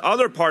to the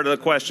other part of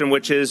the question,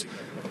 which is,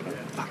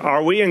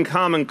 are we in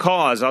common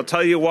cause? I'll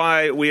tell you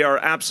why we are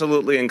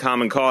absolutely in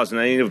common cause,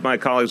 and any of my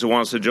colleagues who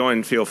wants to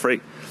join, feel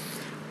free.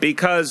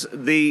 Because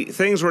the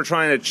things we're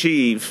trying to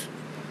achieve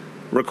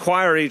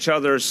require each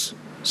other's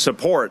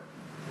support.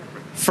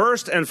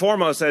 First and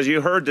foremost, as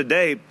you heard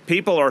today,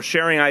 people are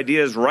sharing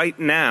ideas right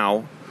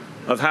now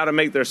of how to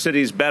make their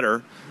cities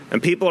better,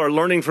 and people are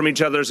learning from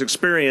each other's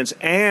experience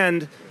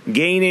and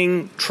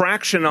gaining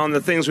traction on the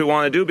things we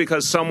want to do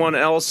because someone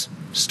else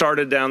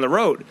started down the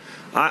road.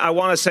 I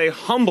want to say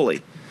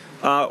humbly,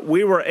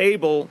 we were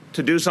able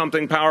to do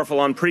something powerful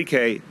on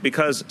pre-K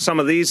because some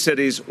of these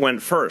cities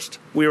went first.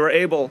 We were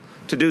able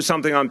to do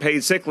something on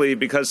paid sick leave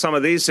because some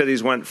of these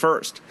cities went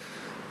first.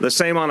 The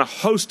same on a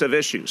host of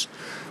issues.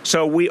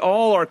 So we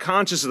all are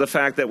conscious of the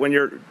fact that when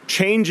you're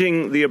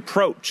changing the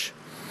approach,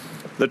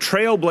 the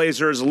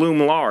trailblazers loom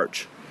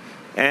large.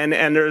 And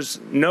there's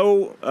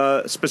no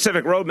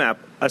specific roadmap.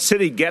 A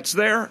city gets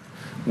there.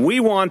 We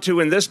want to,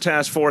 in this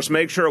task force,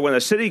 make sure when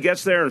a city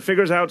gets there and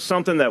figures out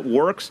something that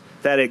works,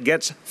 that it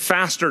gets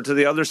faster to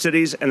the other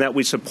cities and that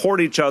we support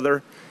each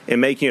other in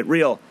making it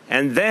real.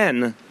 And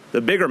then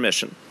the bigger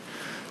mission,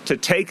 to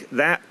take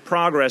that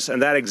progress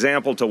and that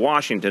example to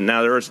Washington.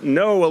 Now, there is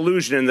no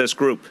illusion in this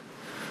group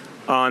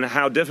on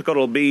how difficult it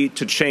will be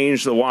to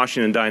change the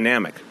Washington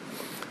dynamic.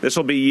 This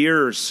will be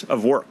years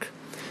of work.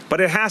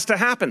 But it has to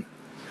happen,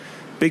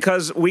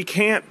 because we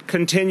can't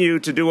continue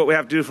to do what we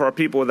have to do for our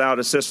people without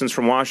assistance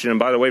from Washington, and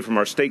by the way, from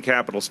our state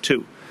capitals,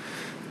 too.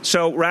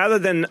 So rather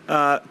than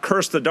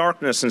curse the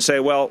darkness and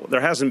say, well,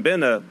 there hasn't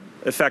been an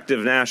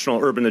effective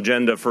national urban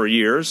agenda for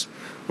years,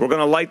 we're going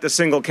to light the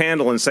single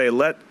candle and say,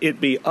 let it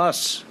be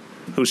us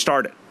who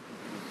start it.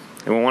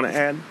 Anyone want to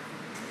add? No,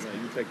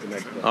 you take the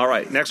next one. All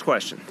right, next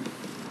question.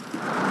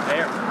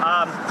 Mayor,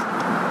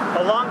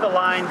 along the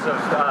lines of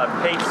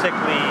paid sick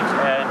leave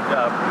and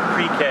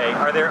pre-K,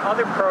 are there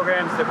other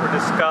programs that were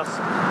discussed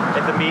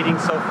at the meeting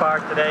so far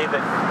today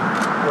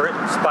that were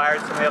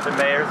inspired some of the other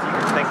mayors you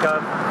can think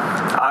of?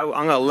 I'm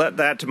going to let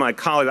that to my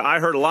colleague. I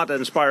heard a lot that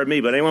inspired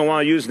me, but anyone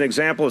want to use an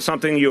example of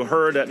something you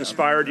heard that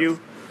inspired you?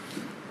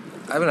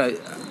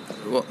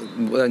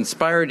 Well,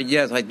 inspired,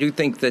 yes. I do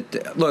think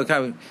that, look,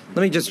 let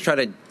me just try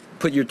to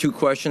put your two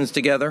questions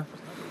together.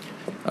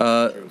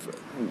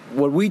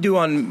 What we do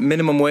on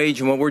minimum wage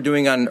and what we're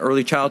doing on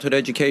early childhood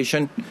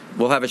education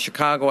will have a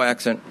Chicago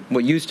accent.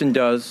 What Houston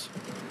does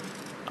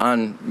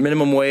on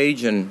minimum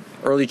wage and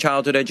early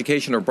childhood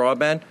education or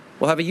broadband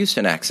will have a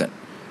Houston accent.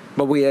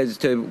 But we, as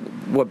to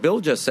what Bill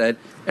just said,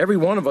 every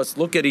one of us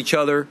look at each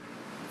other,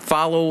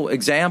 follow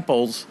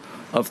examples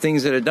of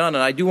things that are done.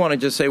 And I do want to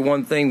just say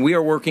one thing. We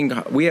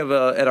have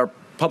at our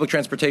public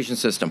transportation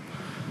system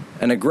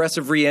an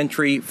aggressive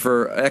reentry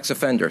for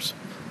ex-offenders.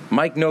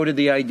 Mike noted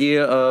the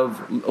idea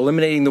of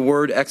eliminating the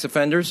word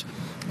ex-offenders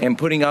and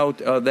putting out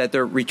that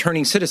they're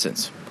returning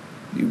citizens.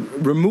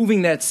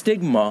 Removing that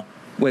stigma,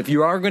 if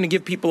you are going to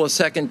give people a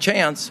second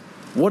chance,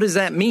 what does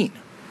that mean?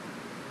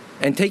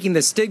 And taking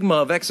the stigma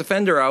of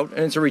ex-offender out, and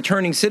it's a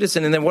returning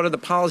citizen, and then what are the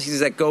policies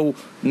that go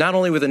not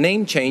only with a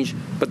name change,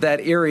 but that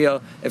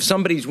area, if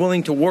somebody's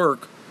willing to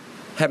work,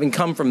 having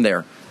come from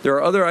there. There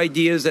are other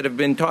ideas that have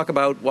been talked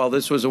about while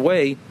this was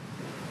away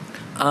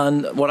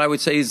on what I would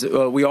say is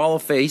we all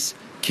face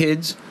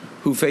kids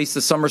who face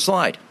the summer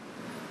slide.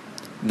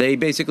 They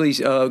basically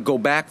go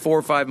back 4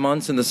 or 5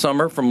 months in the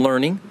summer from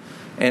learning,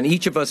 and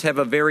each of us have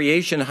a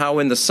variation how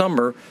in the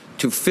summer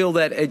to fill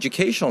that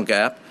educational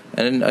gap.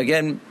 And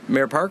again,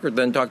 Mayor Parker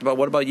then talked about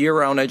what about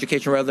year-round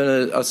education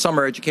rather than a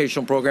summer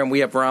educational program. We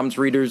have Rahm's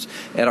readers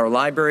at our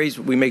libraries.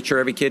 We make sure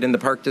every kid in the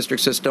Park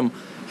District system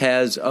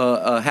has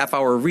a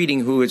half-hour of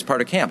reading who is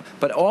part of camp.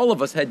 But all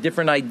of us had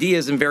different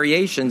ideas and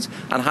variations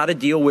on how to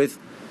deal with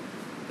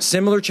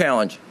similar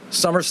challenge.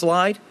 Summer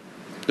slide,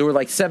 there were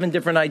like 7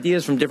 different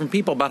ideas from different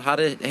people about how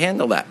to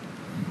handle that.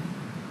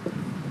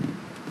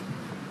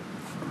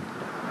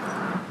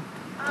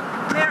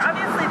 Mayor,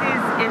 obviously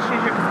these issues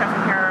you're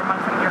discussing here are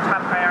among some of your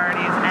top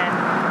priorities, and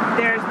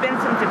there's been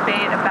some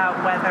debate about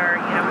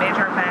whether,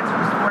 major events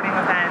or sporting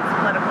events,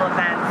 political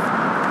events,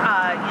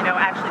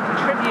 actually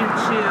contribute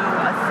to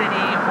a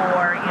city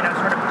or,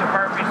 sort of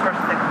divert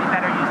resources that could be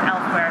better used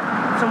elsewhere.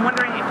 So I'm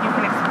wondering if you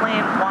can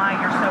explain why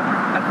you're so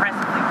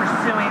aggressively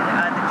pursuing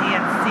the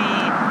DNC,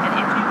 and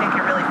if you think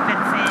it really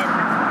fits in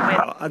with...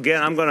 Well,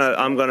 again,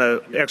 I'm gonna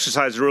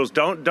exercise the rules.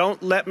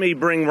 Don't let me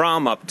bring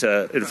Rahm up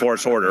to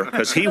enforce order,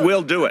 because he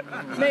will do it.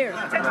 Mayor, in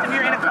the context of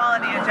your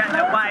inequality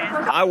agenda, why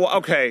is...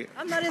 Okay.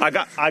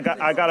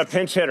 I got a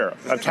pinch hitter.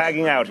 I'm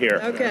tagging out here.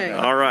 Okay.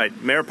 All right,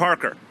 Mayor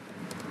Parker.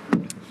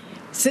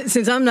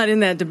 Since I'm not in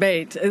that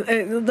debate,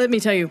 let me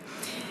tell you,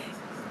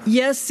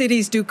 yes,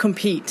 cities do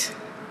compete,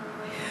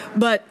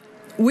 but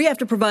we have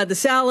to provide the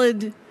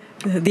salad,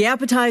 the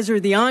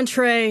appetizer, the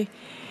entree,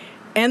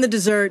 and the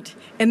dessert,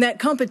 and that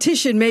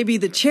competition may be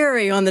the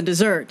cherry on the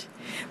dessert.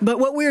 But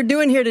what we're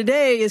doing here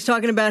today is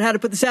talking about how to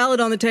put the salad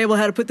on the table,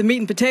 how to put the meat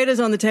and potatoes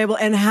on the table,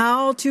 and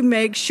how to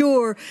make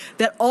sure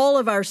that all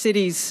of our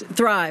cities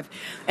thrive.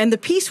 And the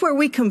piece where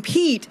we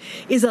compete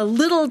is a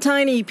little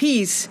tiny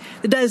piece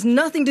that does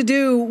nothing to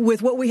do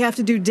with what we have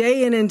to do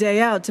day in and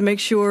day out to make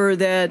sure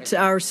that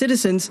our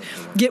citizens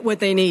get what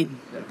they need.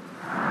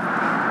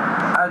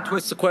 I'll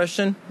twist the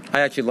question. I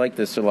actually like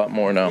this a lot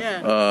more now.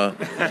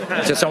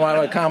 Yeah. Just I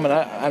want to comment.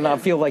 I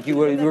feel like you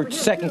were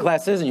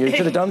second-class citizen. You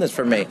should have done this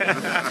for me.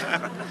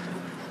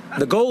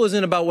 The goal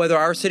isn't about whether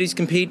our cities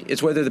compete.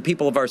 It's whether the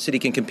people of our city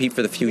can compete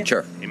for the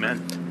future. Yes.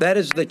 Amen. That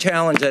is the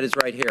challenge that is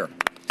right here.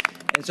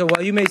 And so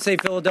while you may say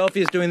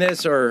Philadelphia is doing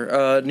this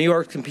or New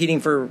York's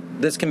competing for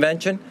this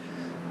convention,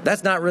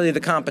 That's not really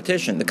the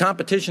competition. The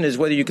competition is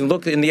whether you can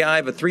look in the eye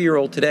of a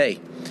 3-year-old today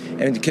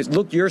and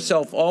look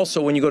yourself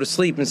also when you go to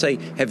sleep and say,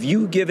 have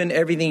you given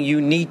everything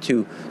you need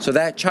to so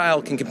that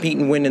child can compete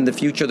and win in the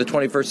future of the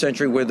 21st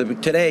century, where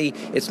today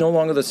it's no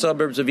longer the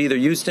suburbs of either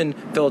Houston,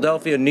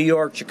 Philadelphia, New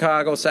York,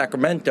 Chicago,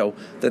 Sacramento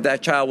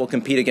that child will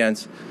compete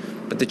against.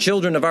 But the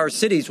children of our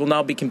cities will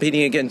now be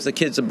competing against the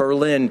kids of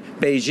Berlin,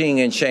 Beijing,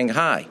 and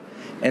Shanghai.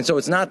 And so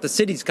it's not the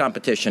city's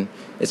competition.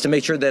 It's to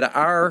make sure that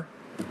our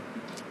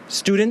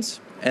students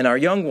and our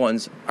young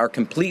ones are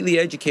completely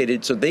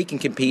educated so they can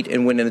compete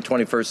and win in the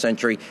 21st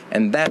century.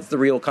 And that's the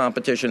real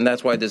competition.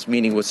 That's why this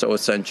meeting was so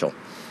essential.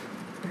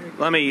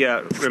 Let me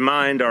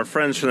remind our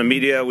friends from the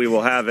media we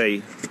will have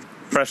a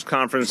press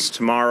conference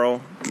tomorrow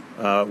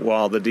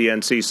while the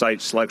DNC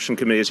site selection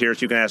committee is here,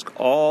 so you can ask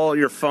all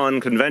your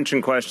fun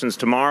convention questions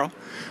tomorrow.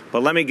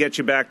 But let me get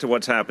you back to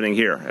what's happening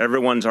here.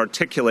 Everyone's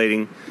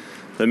articulating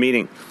the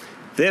meeting.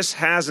 This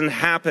hasn't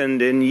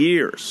happened in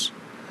years,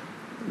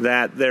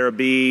 that there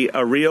be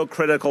a real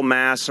critical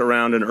mass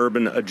around an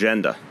urban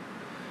agenda.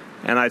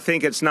 And I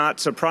think it's not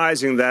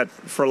surprising that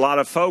for a lot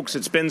of folks,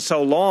 it's been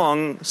so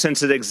long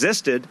since it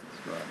existed,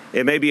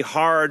 it may be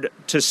hard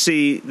to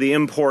see the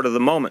import of the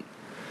moment.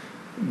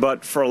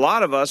 But for a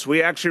lot of us,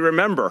 we actually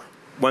remember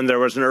when there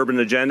was an urban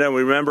agenda, and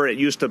we remember it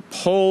used to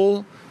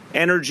pull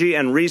energy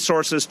and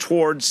resources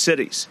towards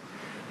cities.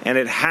 And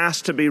it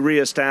has to be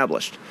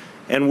reestablished.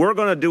 And we're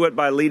going to do it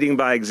by leading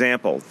by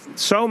example.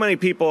 So many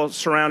people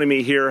surrounding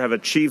me here have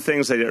achieved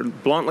things that are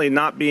bluntly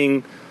not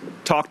being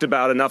talked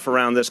about enough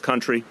around this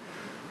country,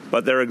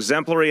 but they're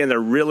exemplary and they're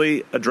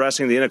really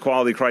addressing the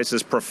inequality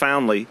crisis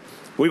profoundly.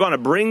 We want to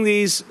bring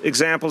these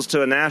examples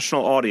to a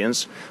national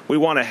audience. We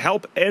want to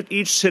help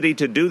each city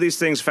to do these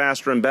things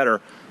faster and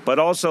better, but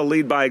also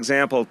lead by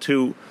example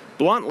to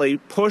bluntly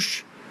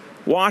push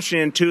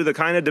Washington to the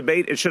kind of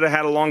debate it should have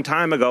had a long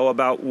time ago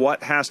about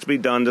what has to be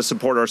done to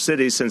support our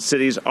cities, since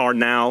cities are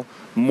now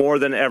more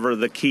than ever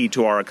the key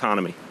to our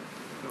economy.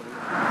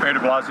 Mayor de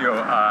Blasio,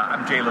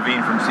 I'm Jay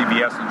Levine from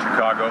CBS in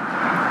Chicago.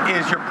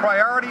 Is your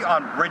priority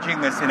on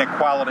bridging this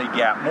inequality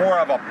gap more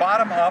of a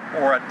bottom-up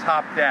or a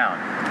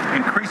top-down?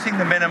 Increasing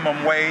the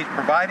minimum wage,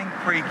 providing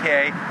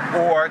pre-K,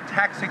 or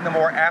taxing the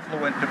more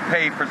affluent to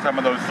pay for some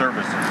of those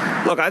services?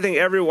 Look, I think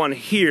everyone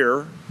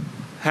here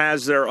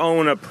has their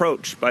own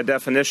approach by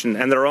definition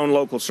and their own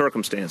local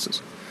circumstances.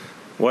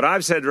 What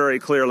I've said very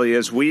clearly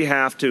is we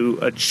have to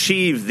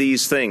achieve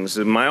these things.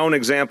 And my own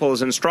example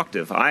is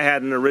instructive. I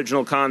had an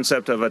original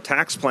concept of a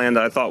tax plan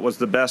that I thought was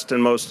the best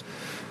and most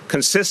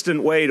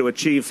consistent way to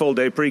achieve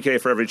full-day pre-K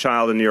for every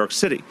child in New York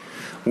City.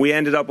 We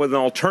ended up with an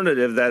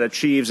alternative that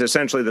achieves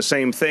essentially the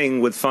same thing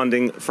with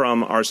funding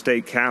from our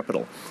state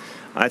capital.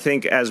 I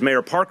think, as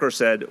Mayor Parker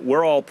said,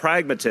 we're all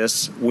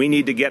pragmatists. We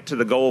need to get to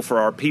the goal for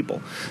our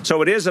people.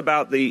 So it is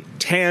about the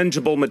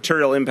tangible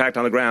material impact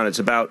on the ground. It's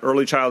about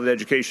early childhood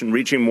education,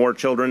 reaching more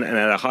children and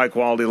at a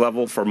high-quality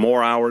level for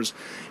more hours.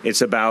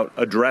 It's about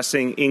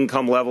addressing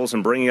income levels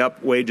and bringing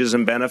up wages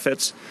and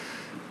benefits.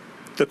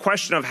 The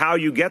question of how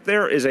you get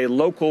there is a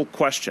local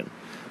question.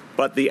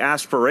 But the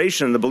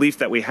aspiration, the belief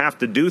that we have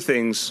to do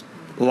things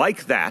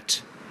like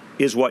that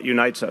is what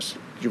unites us.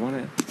 Do you want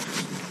to add?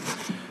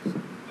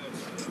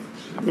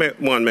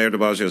 One, Mayor de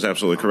Blasio is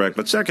absolutely correct.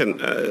 But second,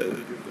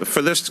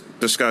 for this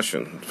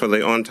discussion, for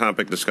the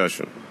on-topic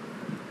discussion,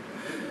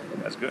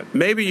 that's good.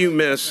 Maybe you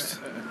missed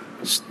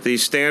the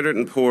Standard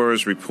 &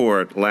 Poor's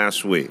report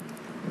last week.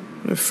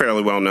 A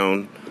fairly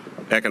well-known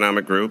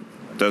economic group,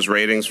 does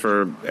ratings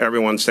for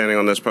everyone standing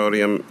on this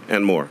podium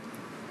and more.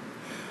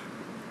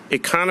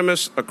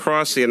 Economists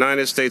across the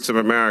United States of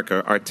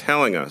America are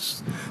telling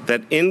us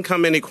that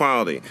income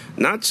inequality,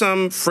 not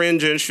some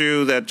fringe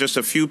issue that just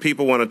a few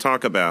people want to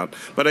talk about,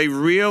 but a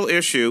real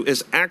issue,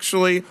 is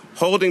actually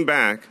holding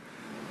back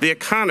the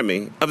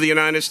economy of the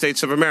United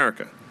States of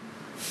America.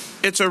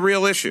 It's a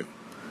real issue.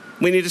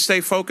 We need to stay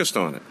focused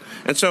on it.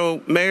 And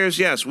so, mayors,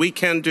 yes, we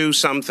can do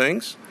some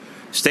things.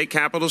 State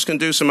capitals can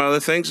do some other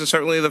things, and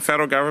certainly the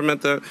federal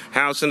government, the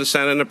House and the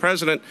Senate and the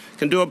President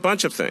can do a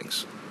bunch of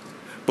things.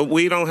 But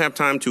we don't have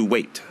time to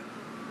wait.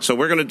 So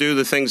we're going to do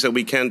the things that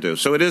we can do.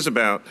 So it is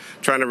about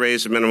trying to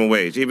raise the minimum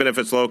wage, even if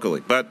it's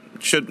locally, but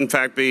should in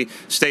fact be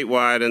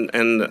statewide,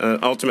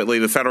 and ultimately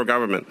the federal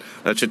government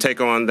should take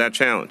on that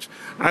challenge.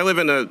 I live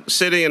in a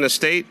city and a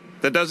state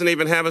that doesn't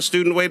even have a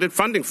student-weighted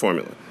funding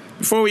formula.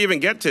 Before we even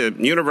get to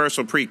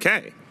universal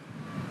pre-K,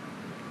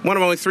 one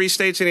of only 3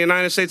 states in the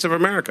United States of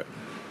America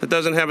that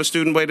doesn't have a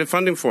student-weighted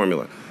funding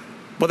formula.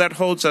 Well, that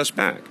holds us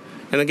back.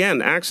 And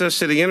again, access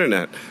to the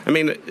internet. I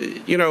mean,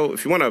 you know,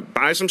 if you want to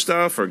buy some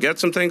stuff or get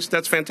some things,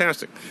 that's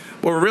fantastic.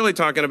 What we're really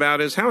talking about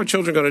is how are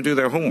children going to do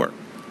their homework?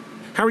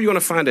 How are you going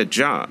to find a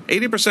job?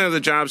 80% of the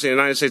jobs in the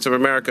United States of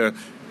America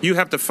you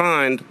have to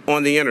find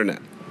on the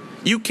internet.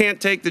 You can't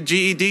take the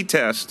GED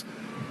test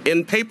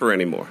in paper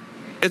anymore.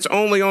 It's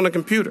only on a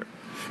computer.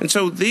 And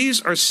so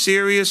these are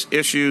serious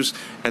issues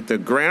at the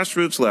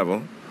grassroots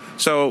level.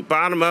 So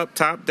bottom up,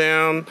 top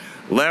down,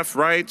 left,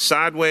 right,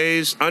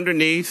 sideways,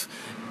 underneath.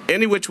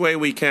 any which way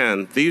we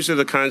can. These are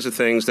the kinds of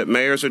things that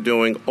mayors are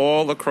doing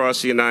all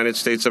across the United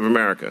States of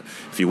America.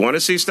 If you want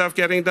to see stuff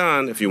getting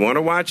done, if you want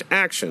to watch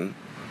action,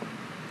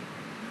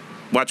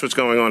 watch what's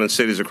going on in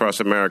cities across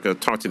America.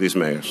 Talk to these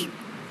mayors.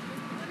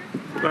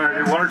 All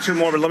right, one or two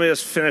more, but let me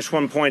just finish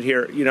one point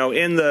here. You know,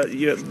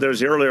 there's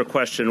the earlier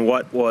question,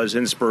 what was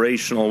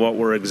inspirational, what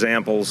were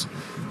examples?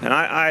 And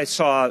I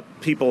saw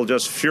people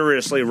just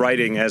furiously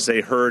writing as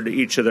they heard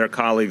each of their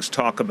colleagues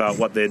talk about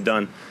what they had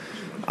done.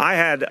 I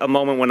had a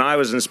moment when I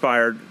was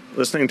inspired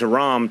listening to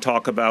Rahm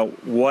talk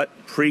about what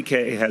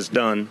pre-K has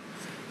done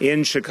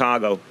in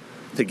Chicago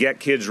to get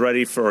kids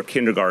ready for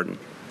kindergarten.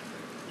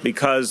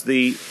 Because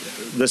the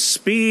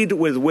speed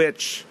with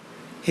which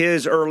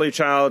his early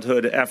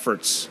childhood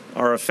efforts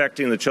are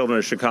affecting the children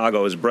of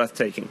Chicago is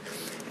breathtaking.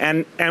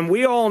 And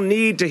we all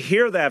need to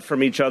hear that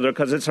from each other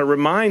because it's a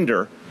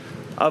reminder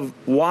of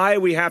why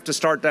we have to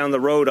start down the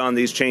road on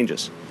these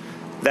changes.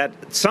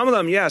 That some of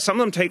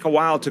them take a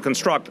while to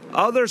construct.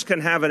 Others can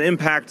have an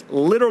impact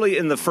literally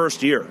in the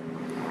first year.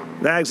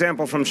 That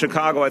example from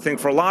Chicago, I think,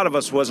 for a lot of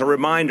us was a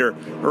reminder.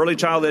 Early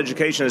childhood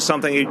education is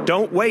something you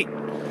don't wait.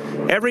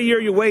 Every year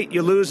you wait,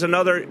 you lose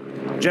another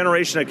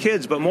generation of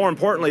kids. But more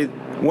importantly,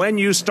 when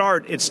you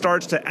start, it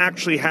starts to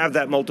actually have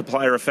that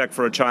multiplier effect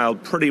for a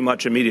child pretty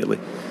much immediately.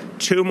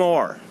 Two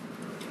more.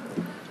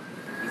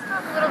 You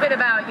talk a little bit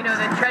about,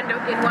 the trend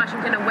in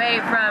Washington away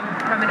from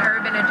an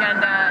urban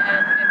agenda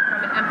and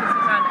from an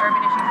emphasis on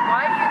urban issues.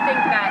 Why do you think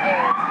that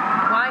is?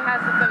 Why has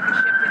the focus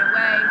shifted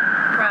away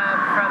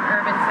from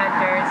urban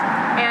centers?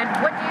 And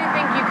what do you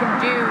think you can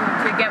do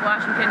to get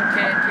Washington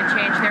to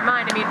change their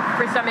mind? I mean,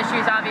 for some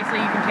issues, obviously,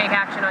 you can take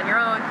action on your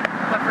own.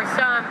 But for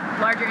some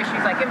larger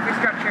issues like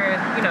infrastructure,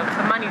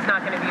 the money's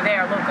not going to be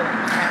there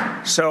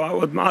locally. So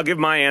I'll give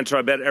my answer.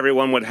 I bet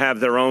everyone would have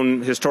their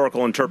own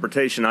historical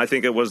interpretation. I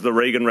think it was the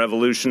Reagan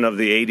Revolution of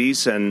the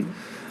 80s and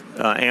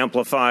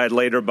amplified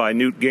later by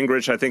Newt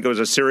Gingrich. I think it was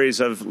a series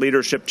of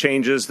leadership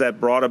changes that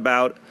brought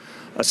about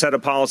a set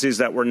of policies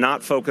that were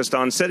not focused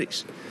on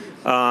cities.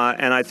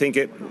 And I think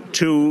it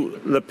to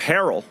the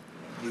peril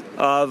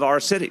of our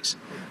cities.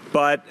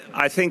 But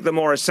I think the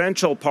more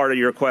essential part of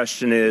your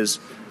question is,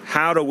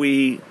 how do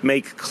we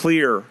make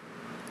clear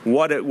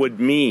what it would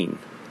mean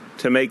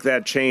to make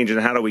that change,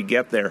 and how do we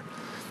get there?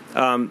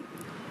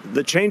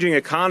 The changing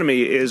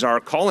economy is our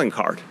calling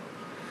card,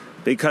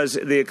 because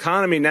the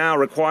economy now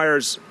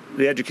requires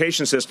the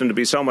education system to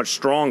be so much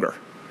stronger.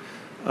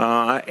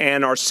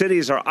 And our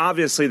cities are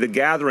obviously the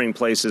gathering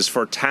places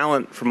for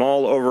talent from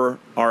all over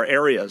our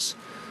areas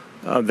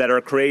that are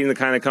creating the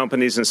kind of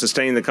companies and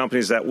sustaining the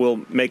companies that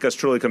will make us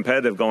truly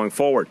competitive going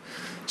forward.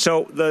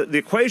 So the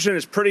equation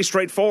is pretty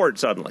straightforward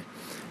suddenly.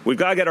 We've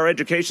got to get our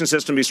education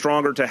system to be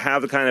stronger to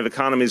have the kind of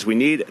economies we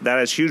need. That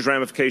has huge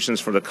ramifications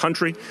for the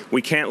country.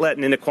 We can't let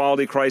an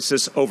inequality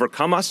crisis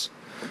overcome us,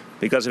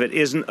 because if it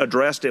isn't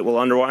addressed, it will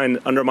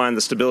undermine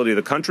the stability of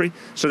the country.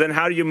 So then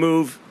how do you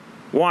move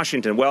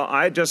Washington? Well,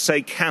 I just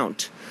say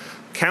count.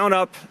 Count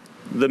up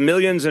the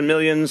millions and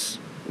millions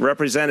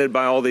represented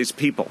by all these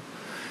people.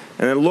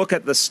 And then look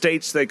at the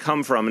states they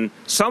come from. And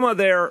some of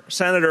their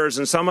senators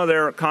and some of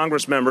their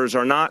Congress members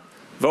are not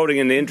voting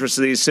in the interest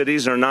of these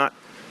cities, are not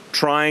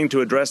trying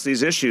to address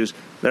these issues.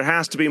 There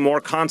has to be more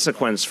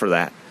consequence for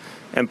that.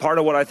 And part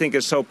of what I think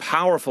is so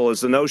powerful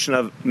is the notion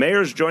of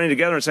mayors joining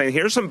together and saying,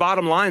 here's some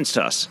bottom lines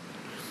to us,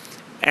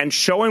 and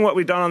showing what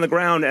we've done on the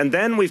ground. And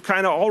then we've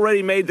kind of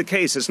already made the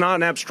case. It's not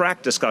an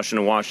abstract discussion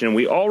in Washington.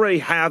 We already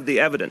have the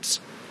evidence.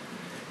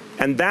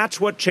 And that's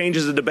what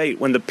changes the debate.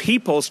 When the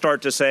people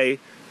start to say,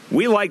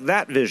 we like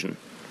that vision,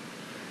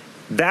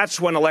 that's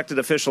when elected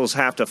officials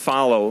have to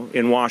follow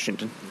in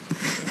Washington.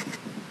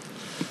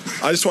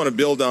 I just want to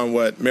build on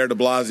what Mayor de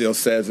Blasio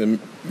says, and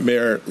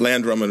Mayor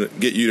Landrieu, I'm going to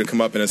get you to come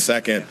up in a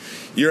second.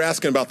 You're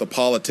asking about the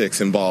politics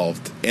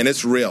involved, and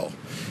it's real.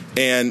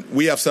 And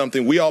we have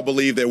something, we all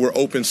believe that we're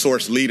open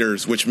source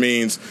leaders, which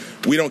means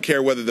we don't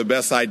care whether the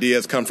best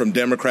ideas come from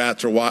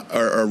Democrats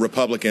or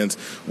Republicans.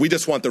 We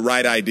just want the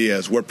right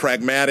ideas. We're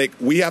pragmatic.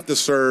 We have to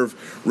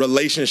serve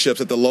relationships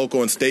at the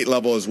local and state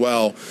level as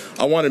well.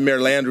 I wanted Mayor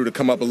Landrieu to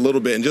come up a little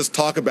bit and just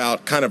talk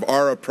about kind of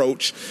our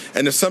approach.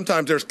 And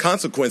sometimes there's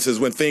consequences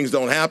when things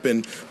don't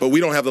happen, but we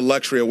don't have the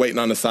luxury of waiting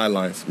on the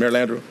sidelines. Mayor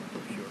Landrieu.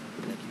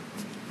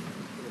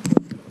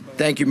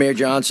 Thank you, Mayor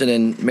Johnson,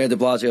 and Mayor de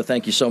Blasio,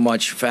 thank you so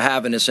much for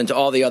having us, and to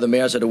all the other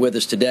mayors that are with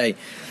us today.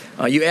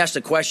 You asked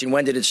the question,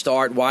 when did it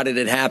start? Why did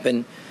it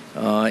happen?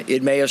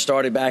 It may have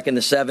started back in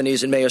the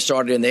 70s. It may have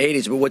started in the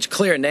 80s. But what's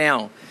clear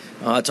now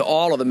to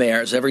all of the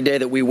mayors, every day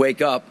that we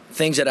wake up,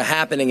 things that are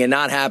happening and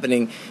not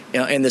happening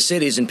in the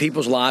cities and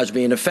people's lives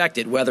being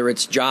affected, whether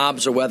it's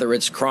jobs or whether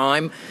it's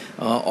crime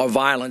or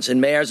violence.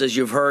 And mayors, as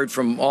you've heard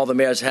from all the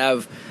mayors,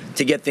 have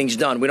to get things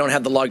done. We don't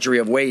have the luxury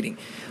of waiting.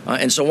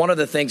 And so one of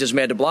the things, as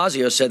Mayor de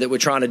Blasio said, that we're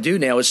trying to do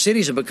now is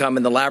cities are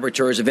becoming the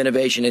laboratories of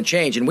innovation and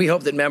change. And we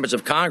hope that members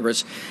of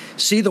Congress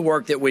see the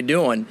work that we're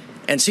doing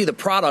and see the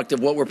product of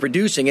what we're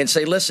producing and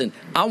say, listen,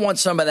 I want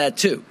some of that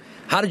too.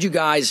 How did you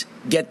guys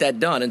get that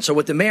done? And so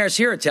what the mayors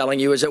here are telling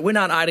you is that we're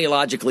not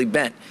ideologically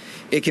bent.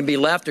 It can be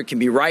left, it can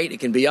be right, it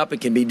can be up,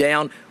 it can be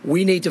down.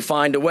 We need to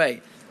find a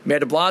way. Mayor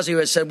de Blasio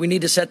has said we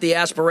need to set the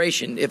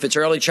aspiration. If it's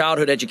early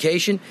childhood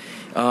education,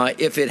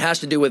 if it has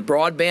to do with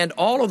broadband,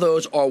 all of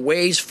those are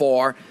ways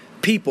for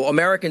people,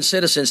 American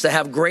citizens, to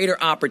have greater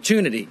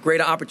opportunity.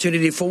 Greater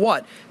opportunity for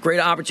what?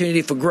 Greater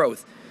opportunity for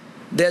growth.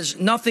 There's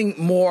nothing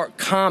more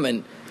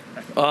common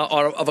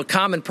of a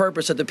common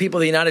purpose that the people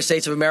of the United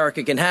States of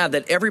America can have,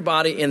 that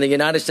everybody in the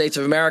United States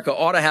of America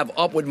ought to have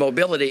upward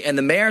mobility. And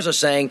the mayors are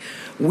saying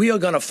we are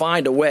going to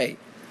find a way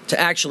to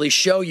actually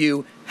show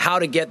you how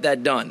to get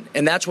that done.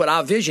 And that's what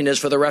our vision is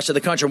for the rest of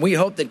the country. And we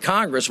hope that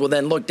Congress will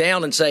then look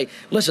down and say,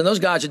 listen, those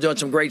guys are doing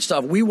some great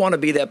stuff. We want to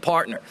be their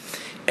partner.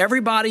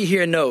 Everybody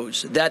here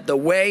knows that the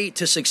way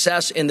to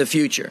success in the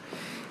future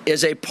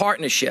is a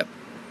partnership,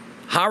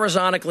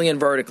 horizontally and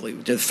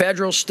vertically, to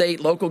federal,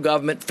 state, local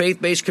government,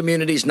 faith-based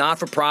communities,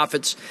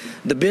 not-for-profits,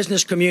 the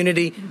business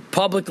community,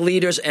 public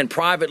leaders, and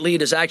private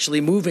leaders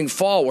actually moving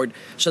forward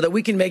so that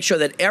we can make sure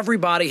that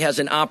everybody has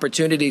an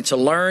opportunity to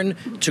learn,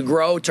 to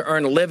grow, to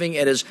earn a living,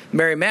 and as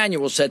Mayor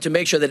Emanuel said, to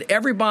make sure that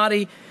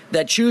everybody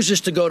that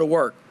chooses to go to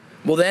work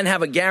will then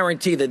have a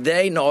guarantee that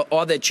they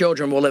or their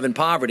children will live in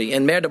poverty.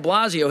 And Mayor de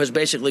Blasio has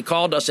basically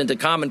called us into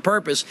common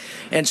purpose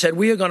and said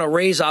we are going to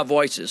raise our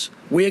voices.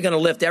 We are going to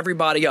lift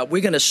everybody up.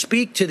 We're going to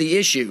speak to the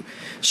issue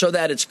so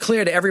that it's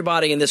clear to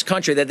everybody in this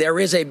country that there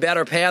is a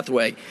better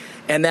pathway,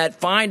 and that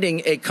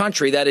finding a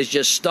country that is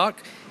just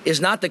stuck is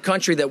not the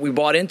country that we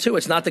bought into.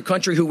 It's not the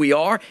country who we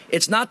are.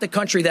 It's not the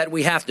country that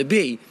we have to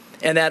be.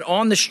 And that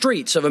on the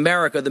streets of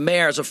America, the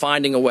mayors are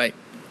finding a way.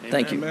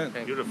 Thank you. Amen.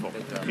 Beautiful.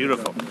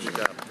 Beautiful.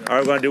 All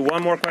right, we're going to do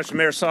one more question.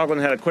 Mayor Soglin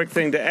had a quick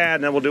thing to add,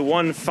 and then we'll do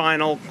one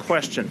final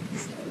question.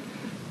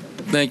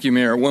 Thank you,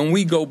 Mayor. When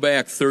we go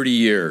back 30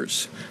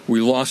 years,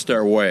 we lost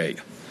our way.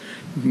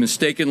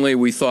 Mistakenly,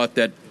 we thought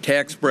that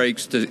tax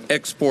breaks to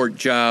export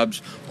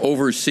jobs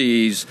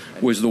overseas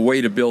was the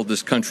way to build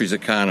this country's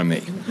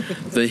economy.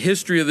 The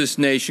history of this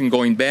nation,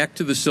 going back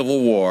to the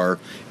Civil War,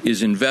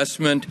 is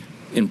investment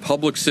in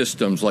public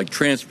systems like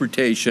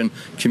transportation,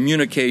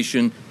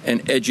 communication,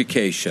 and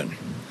education.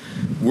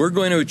 We're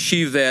going to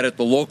achieve that at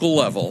the local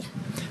level,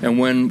 and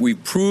when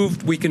we've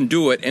proved we can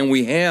do it, and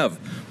we have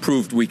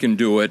proved we can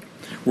do it,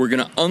 we're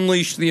going to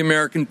unleash the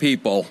American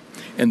people,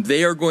 and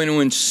they are going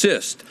to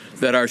insist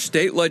that our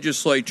state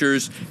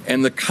legislatures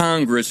and the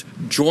Congress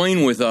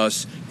join with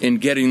us in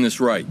getting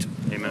this right.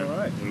 Amen. All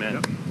right.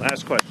 Amen.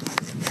 Last question.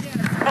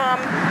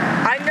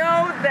 I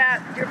know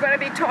that you're going to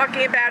be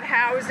talking about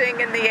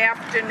housing in the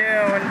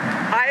afternoon.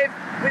 I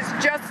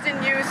was just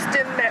in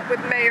Houston, met with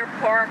Mayor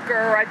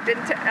Parker. I've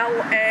been to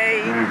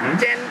L.A.,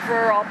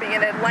 Denver. I'll be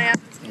in Atlanta.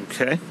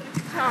 Okay.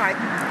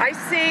 I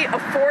see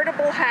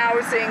affordable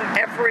housing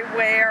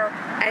everywhere,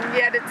 and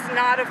yet it's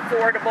not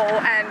affordable.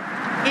 And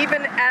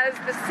even as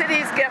the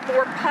cities get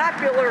more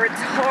popular,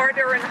 it's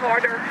harder and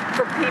harder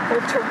for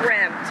people to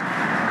rent.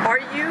 Are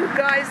you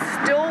guys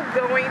still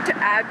going to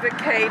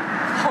advocate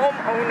home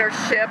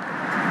ownership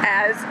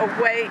as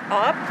a way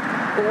up?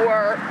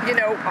 Or,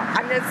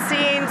 I'm not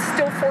seeing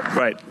still foreclosure.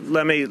 Right.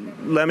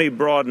 Let me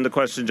broaden the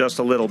question just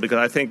a little, because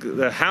I think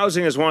the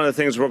housing is one of the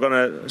things we're going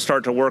to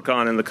start to work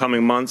on in the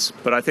coming months.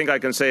 But I think I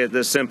can say it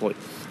this simply.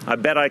 I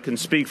bet I can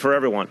speak for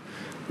everyone.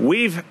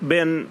 We've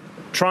been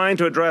trying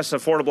to address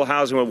affordable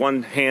housing with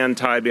one hand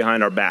tied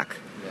behind our back.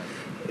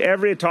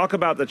 Talk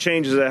about the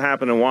changes that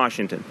happened in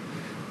Washington.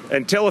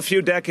 Until a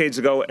few decades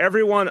ago,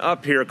 everyone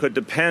up here could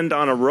depend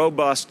on a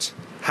robust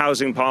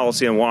housing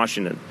policy in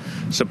Washington.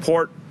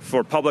 Support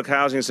for public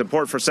housing,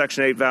 support for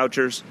Section 8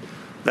 vouchers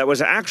that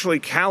was actually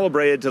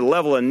calibrated to the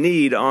level of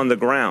need on the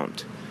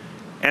ground.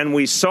 And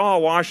we saw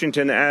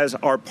Washington as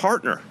our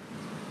partner,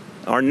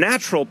 our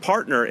natural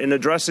partner in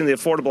addressing the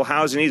affordable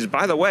housing needs.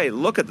 By the way,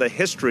 look at the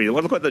history.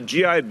 Look at the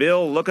GI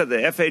Bill, look at the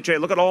FHA,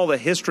 look at all the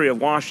history of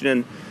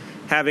Washington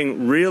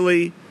having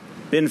really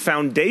been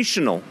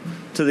foundational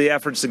to the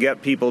efforts to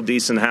get people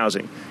decent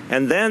housing.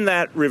 And then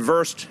that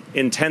reversed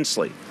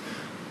intensely.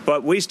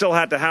 But we still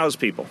had to house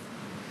people.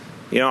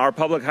 Our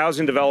public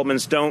housing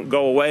developments don't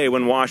go away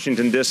when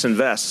Washington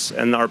disinvests,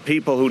 and our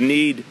people who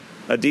need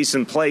a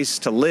decent place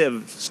to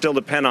live still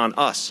depend on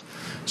us.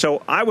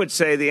 So I would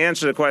say the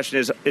answer to the question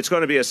is it's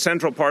going to be a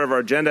central part of our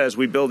agenda as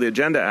we build the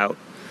agenda out.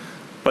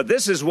 But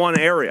this is one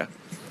area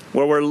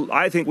where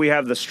I think we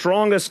have the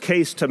strongest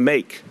case to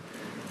make.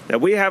 That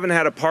we haven't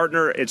had a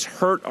partner. It's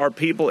hurt our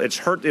people. It's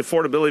hurt the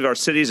affordability of our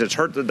cities. It's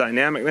hurt the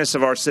dynamicness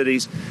of our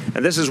cities.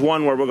 And this is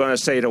one where we're going to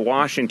say to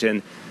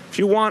Washington, if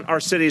you want our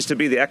cities to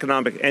be the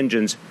economic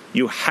engines,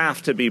 you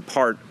have to be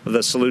part of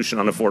the solution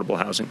on affordable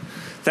housing.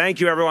 Thank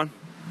you, everyone.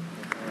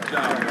 Good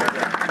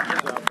job.